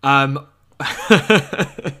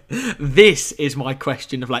 This is my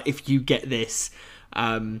question of like, if you get this,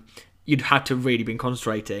 you'd had to really been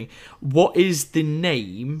concentrating. What is the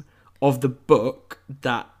name of the book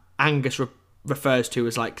that Angus refers to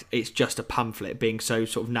as like it's just a pamphlet, being so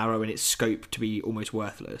sort of narrow in its scope to be almost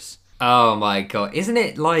worthless? Oh my god! Isn't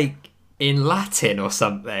it like in Latin or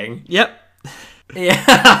something? Yep. Yeah,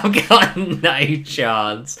 I've got no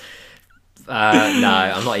chance. No,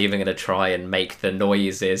 I'm not even going to try and make the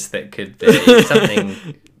noises that could be something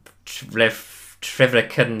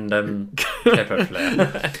Trivlicundum.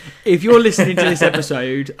 If you're listening to this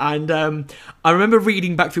episode, and I remember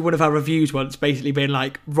reading back through one of our reviews once, basically being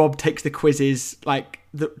like, Rob takes the quizzes like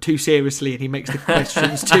too seriously and he makes the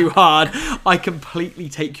questions too hard. I completely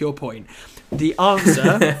take your point. The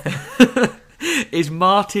answer is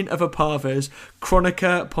Martin of Opava's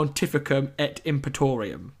Chronica Pontificum et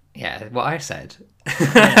Impetorium. Yeah, what I said.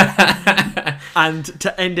 And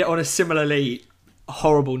to end it on a similarly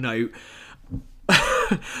horrible note,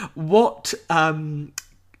 what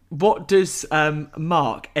does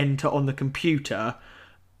Mark enter on the computer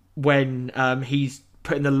when he's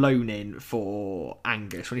putting the loan in for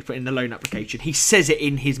Angus? When he's putting the loan application, he says it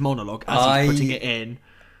in his monologue as he's putting it in.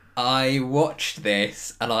 I watched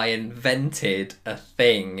this and I invented a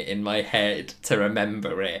thing in my head to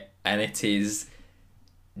remember it, and it is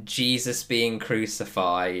Jesus being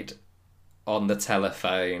crucified on the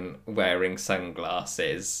telephone wearing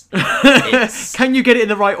sunglasses. Can you get it in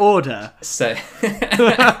the right order? So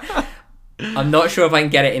I'm not sure if I can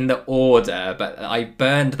get it in the order, but I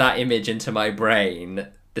burned that image into my brain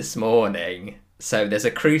this morning. So there's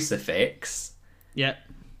a crucifix. Yep.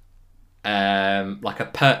 Like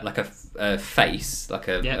a face, like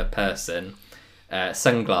a person,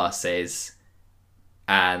 sunglasses,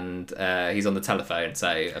 and he's on the telephone,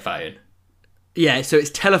 so a phone. Yeah, so it's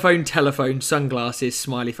telephone, sunglasses,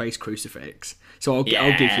 smiley face, crucifix. So I'll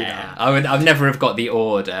give you that. I've never have got the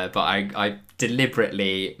order, but I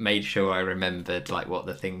deliberately made sure I remembered like what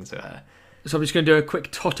the things were. So I'm just going to do a quick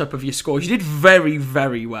tot up of your scores. You did very,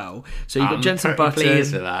 very well. So you got Jensen Button.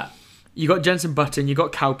 Pleased with that. You got Jensen Button, you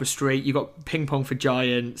got Cowper Street, you got Ping Pong for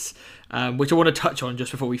Giants, which I want to touch on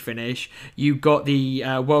just before we finish. You got the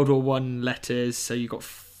World War I letters, so you got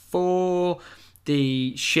 4,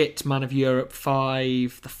 the Shit Man of Europe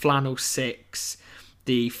 5, the Flannel 6,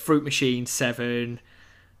 the Fruit Machine 7,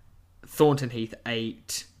 Thornton Heath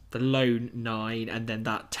 8, the Loan 9, and then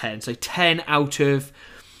that 10. So 10 out of...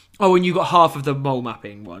 Oh, and you got half of the mole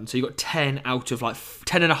mapping one, so you got 10 out of like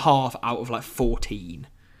 10.5 out of like 14.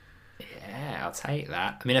 Yeah, I'll take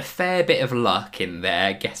that. I mean, a fair bit of luck in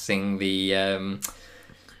there, guessing the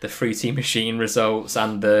the Fruity Machine results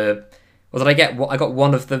and the. What did I get? I got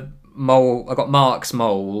one of the mole. I got Mark's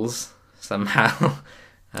moles somehow.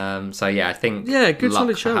 So yeah, I think good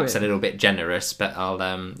solid show. Perhaps a little bit generous, but I'll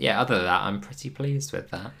other than that, I'm pretty pleased with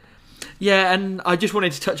that. Yeah, and I just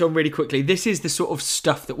wanted to touch on really quickly. This is the sort of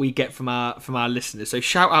stuff that we get from our listeners. So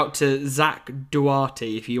shout out to Zach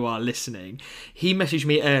Duarte if you are listening. He messaged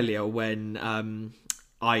me earlier when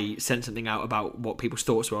I sent something out about what people's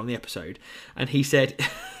thoughts were on the episode, and he said,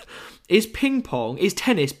 "Is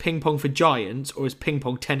tennis ping pong for giants, or is ping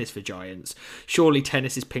pong tennis for giants? Surely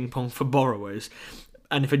tennis is ping pong for borrowers."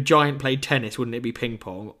 And if a giant played tennis, wouldn't it be ping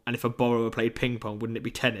pong? And if a borrower played ping pong, wouldn't it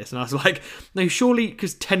be tennis? And I was like, no, surely,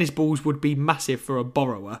 because tennis balls would be massive for a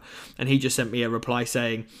borrower. And he just sent me a reply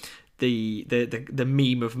saying, the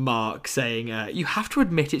meme of Mark saying, you have to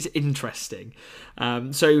admit it's interesting.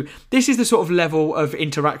 So this is the sort of level of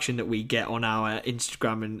interaction that we get on our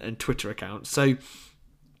Instagram and Twitter accounts. So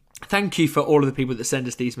thank you for all of the people that send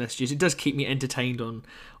us these messages. It does keep me entertained on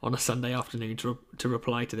a Sunday afternoon to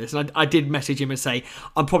reply to this. And I did message him and say,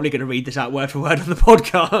 I'm probably going to read this out word for word on the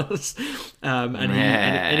podcast.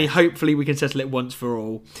 And he hopefully we can settle it once for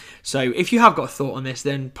all. So if you have got a thought on this,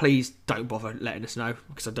 then please don't bother letting us know,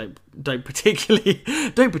 because I don't particularly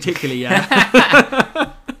don't particularly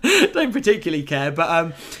care.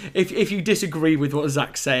 But if you disagree with what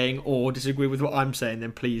Zach's saying or disagree with what I'm saying,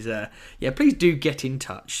 then please please do get in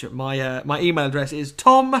touch. My email address is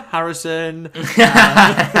Tom Harrison.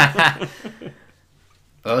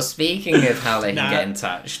 Well, speaking of how they can get in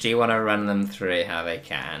touch, do you want to run them through how they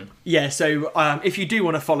can? Yeah, so if you do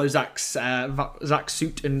want to follow Zach's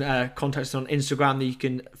suit and contact us on Instagram, then you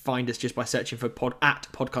can find us just by searching for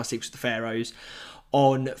Podcast Secrets of the Pharaohs.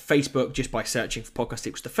 On Facebook, just by searching for Podcast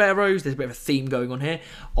Secrets of the Pharaohs. There's a bit of a theme going on here.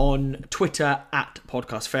 On Twitter,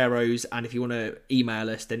 @Podcast Pharaohs. And if you want to email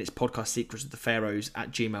us, then it's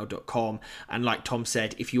podcastsecretsofthepharaohs@gmail.com. And like Tom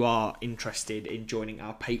said, if you are interested in joining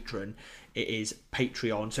our Patreon, it is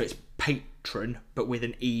Patreon. So it's Patreon, but with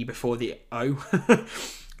an E before the O,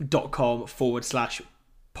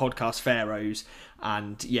 .com/Podcast Pharaohs.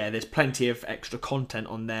 And yeah, there's plenty of extra content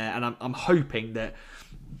on there. And I'm hoping that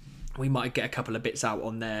we might get a couple of bits out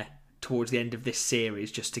on there towards the end of this series,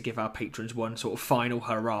 just to give our patrons one sort of final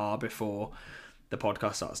hurrah before the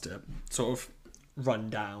podcast starts to sort of run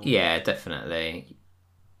down. Yeah, definitely.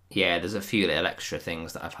 Yeah, there's a few little extra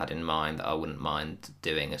things that I've had in mind that I wouldn't mind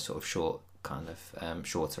doing as sort of short, kind of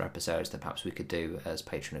shorter episodes that perhaps we could do as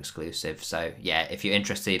Patreon exclusive. So yeah, if you're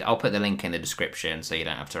interested, I'll put the link in the description so you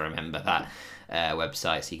don't have to remember that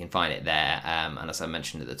website, so you can find it there. And as I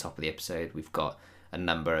mentioned at the top of the episode, we've got a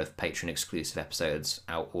number of Patreon exclusive episodes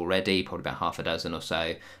out already, probably about half a dozen or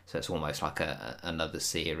so. So it's almost like another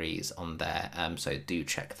series on there. So do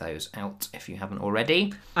check those out if you haven't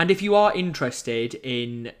already. And if you are interested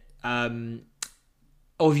in,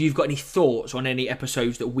 or if you've got any thoughts on any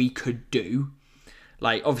episodes that we could do,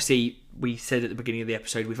 like obviously we said at the beginning of the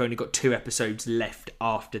episode, we've only got 2 episodes left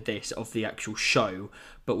after this of the actual show,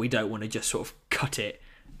 but we don't want to just sort of cut it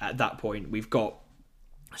at that point. We've got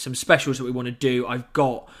some specials that we want to do. I've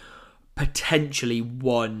got potentially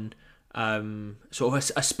one sort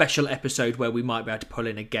of a special episode where we might be able to pull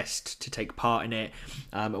in a guest to take part in it,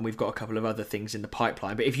 and we've got a couple of other things in the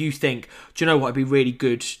pipeline. But if you think, do you know what, it'd be really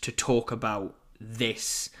good to talk about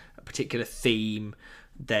this particular theme,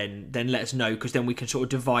 then let us know, because then we can sort of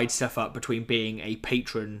divide stuff up between being a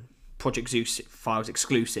patron Project Zeus Files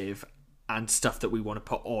exclusive and stuff that we want to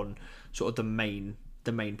put on sort of the main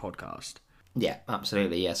podcast. Yeah,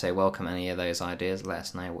 absolutely. Yeah, so welcome any of those ideas. Let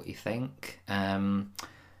us know what you think. But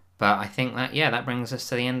I think that brings us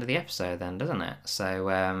to the end of the episode then, doesn't it?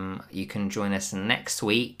 So you can join us next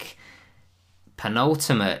week.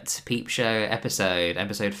 Penultimate Peep Show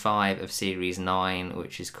episode 5 of Series 9,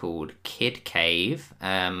 which is called Kid Cave.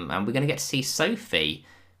 And we're going to get to see Sophie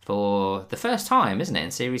for the first time, isn't it?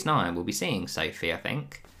 In Series 9, we'll be seeing Sophie, I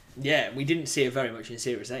think. Yeah, we didn't see her very much in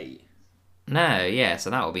Series 8. No, yeah, so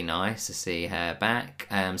that will be nice to see her back.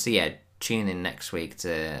 So yeah, tune in next week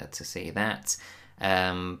to see that.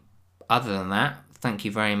 Other than that, thank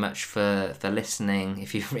you very much for listening.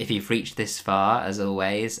 If you've reached this far, as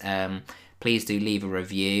always, please do leave a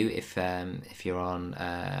review if you're on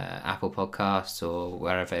Apple Podcasts or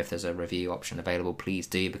wherever. If there's a review option available, please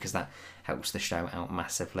do, because that helps the show out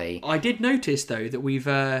massively. I did notice though that we've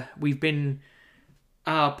been.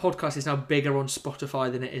 Our podcast is now bigger on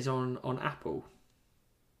Spotify than it is on Apple.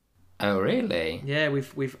 Oh, really? Yeah,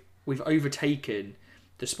 we've overtaken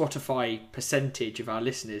the Spotify percentage of our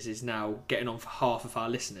listeners is now getting on for half of our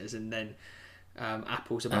listeners, and then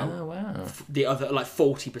Apple's about the other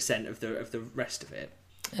 40% of the rest of it.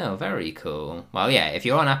 Oh, very cool. Well, yeah, if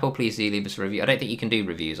you're on Apple, please do leave us a review. I don't think you can do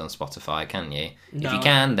reviews on Spotify, can you? No. If you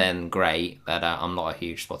can, then great, but I'm not a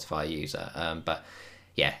huge Spotify user. But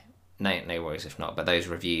yeah, no worries if not. But those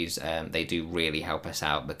reviews, they do really help us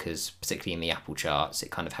out, because particularly in the Apple charts,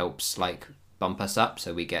 it kind of helps like bump us up,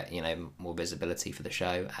 so we get, you know, more visibility for the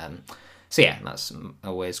show. So yeah, that's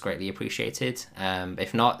always greatly appreciated.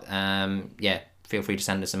 If not, yeah, feel free to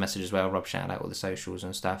send us a message as well. Rob shouted out all the socials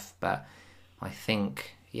and stuff. But I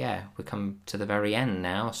think, yeah, we come to the very end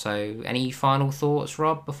now. So any final thoughts,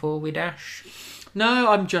 Rob, before we dash? No,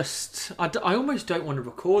 I almost don't want to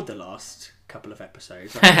record the last couple of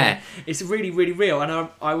episodes. It's really, really real. And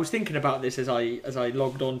I was thinking about this as I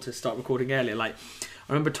logged on to start recording earlier. Like,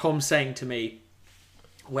 I remember Tom saying to me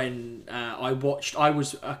when I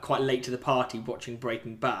was quite late to the party watching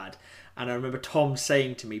Breaking Bad. And I remember Tom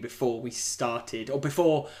saying to me before we started, or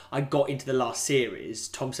before I got into the last series,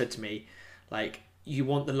 Tom said to me, like, you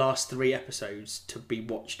want the last 3 episodes to be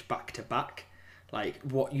watched back to back. Like,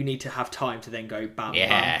 what you need to have time to then go bam,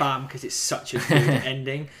 bam, bam, because it's such a good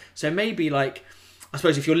ending. So maybe, like, I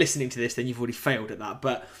suppose if you're listening to this, then you've already failed at that.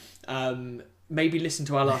 But maybe listen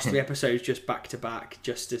to our last 3 episodes just back to back,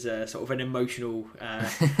 just as a sort of an emotional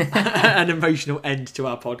end to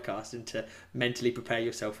our podcast, and to mentally prepare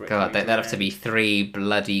yourself for it. God, there'd have to be 3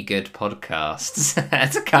 bloody good podcasts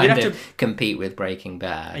to kind of compete with Breaking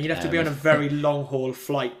Bad. And you'd have to be on a very long haul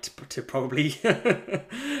flight to probably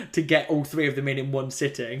to get all 3 of them in one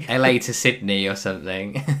sitting. LA to Sydney or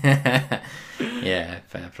something. Yeah,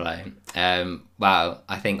 fair play. Well,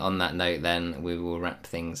 I think on that note then we will wrap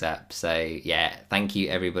things up. So yeah, thank you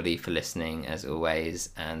everybody for listening as always,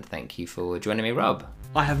 and thank you for joining me, Rob.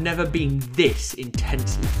 I have never been this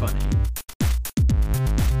intensely funny.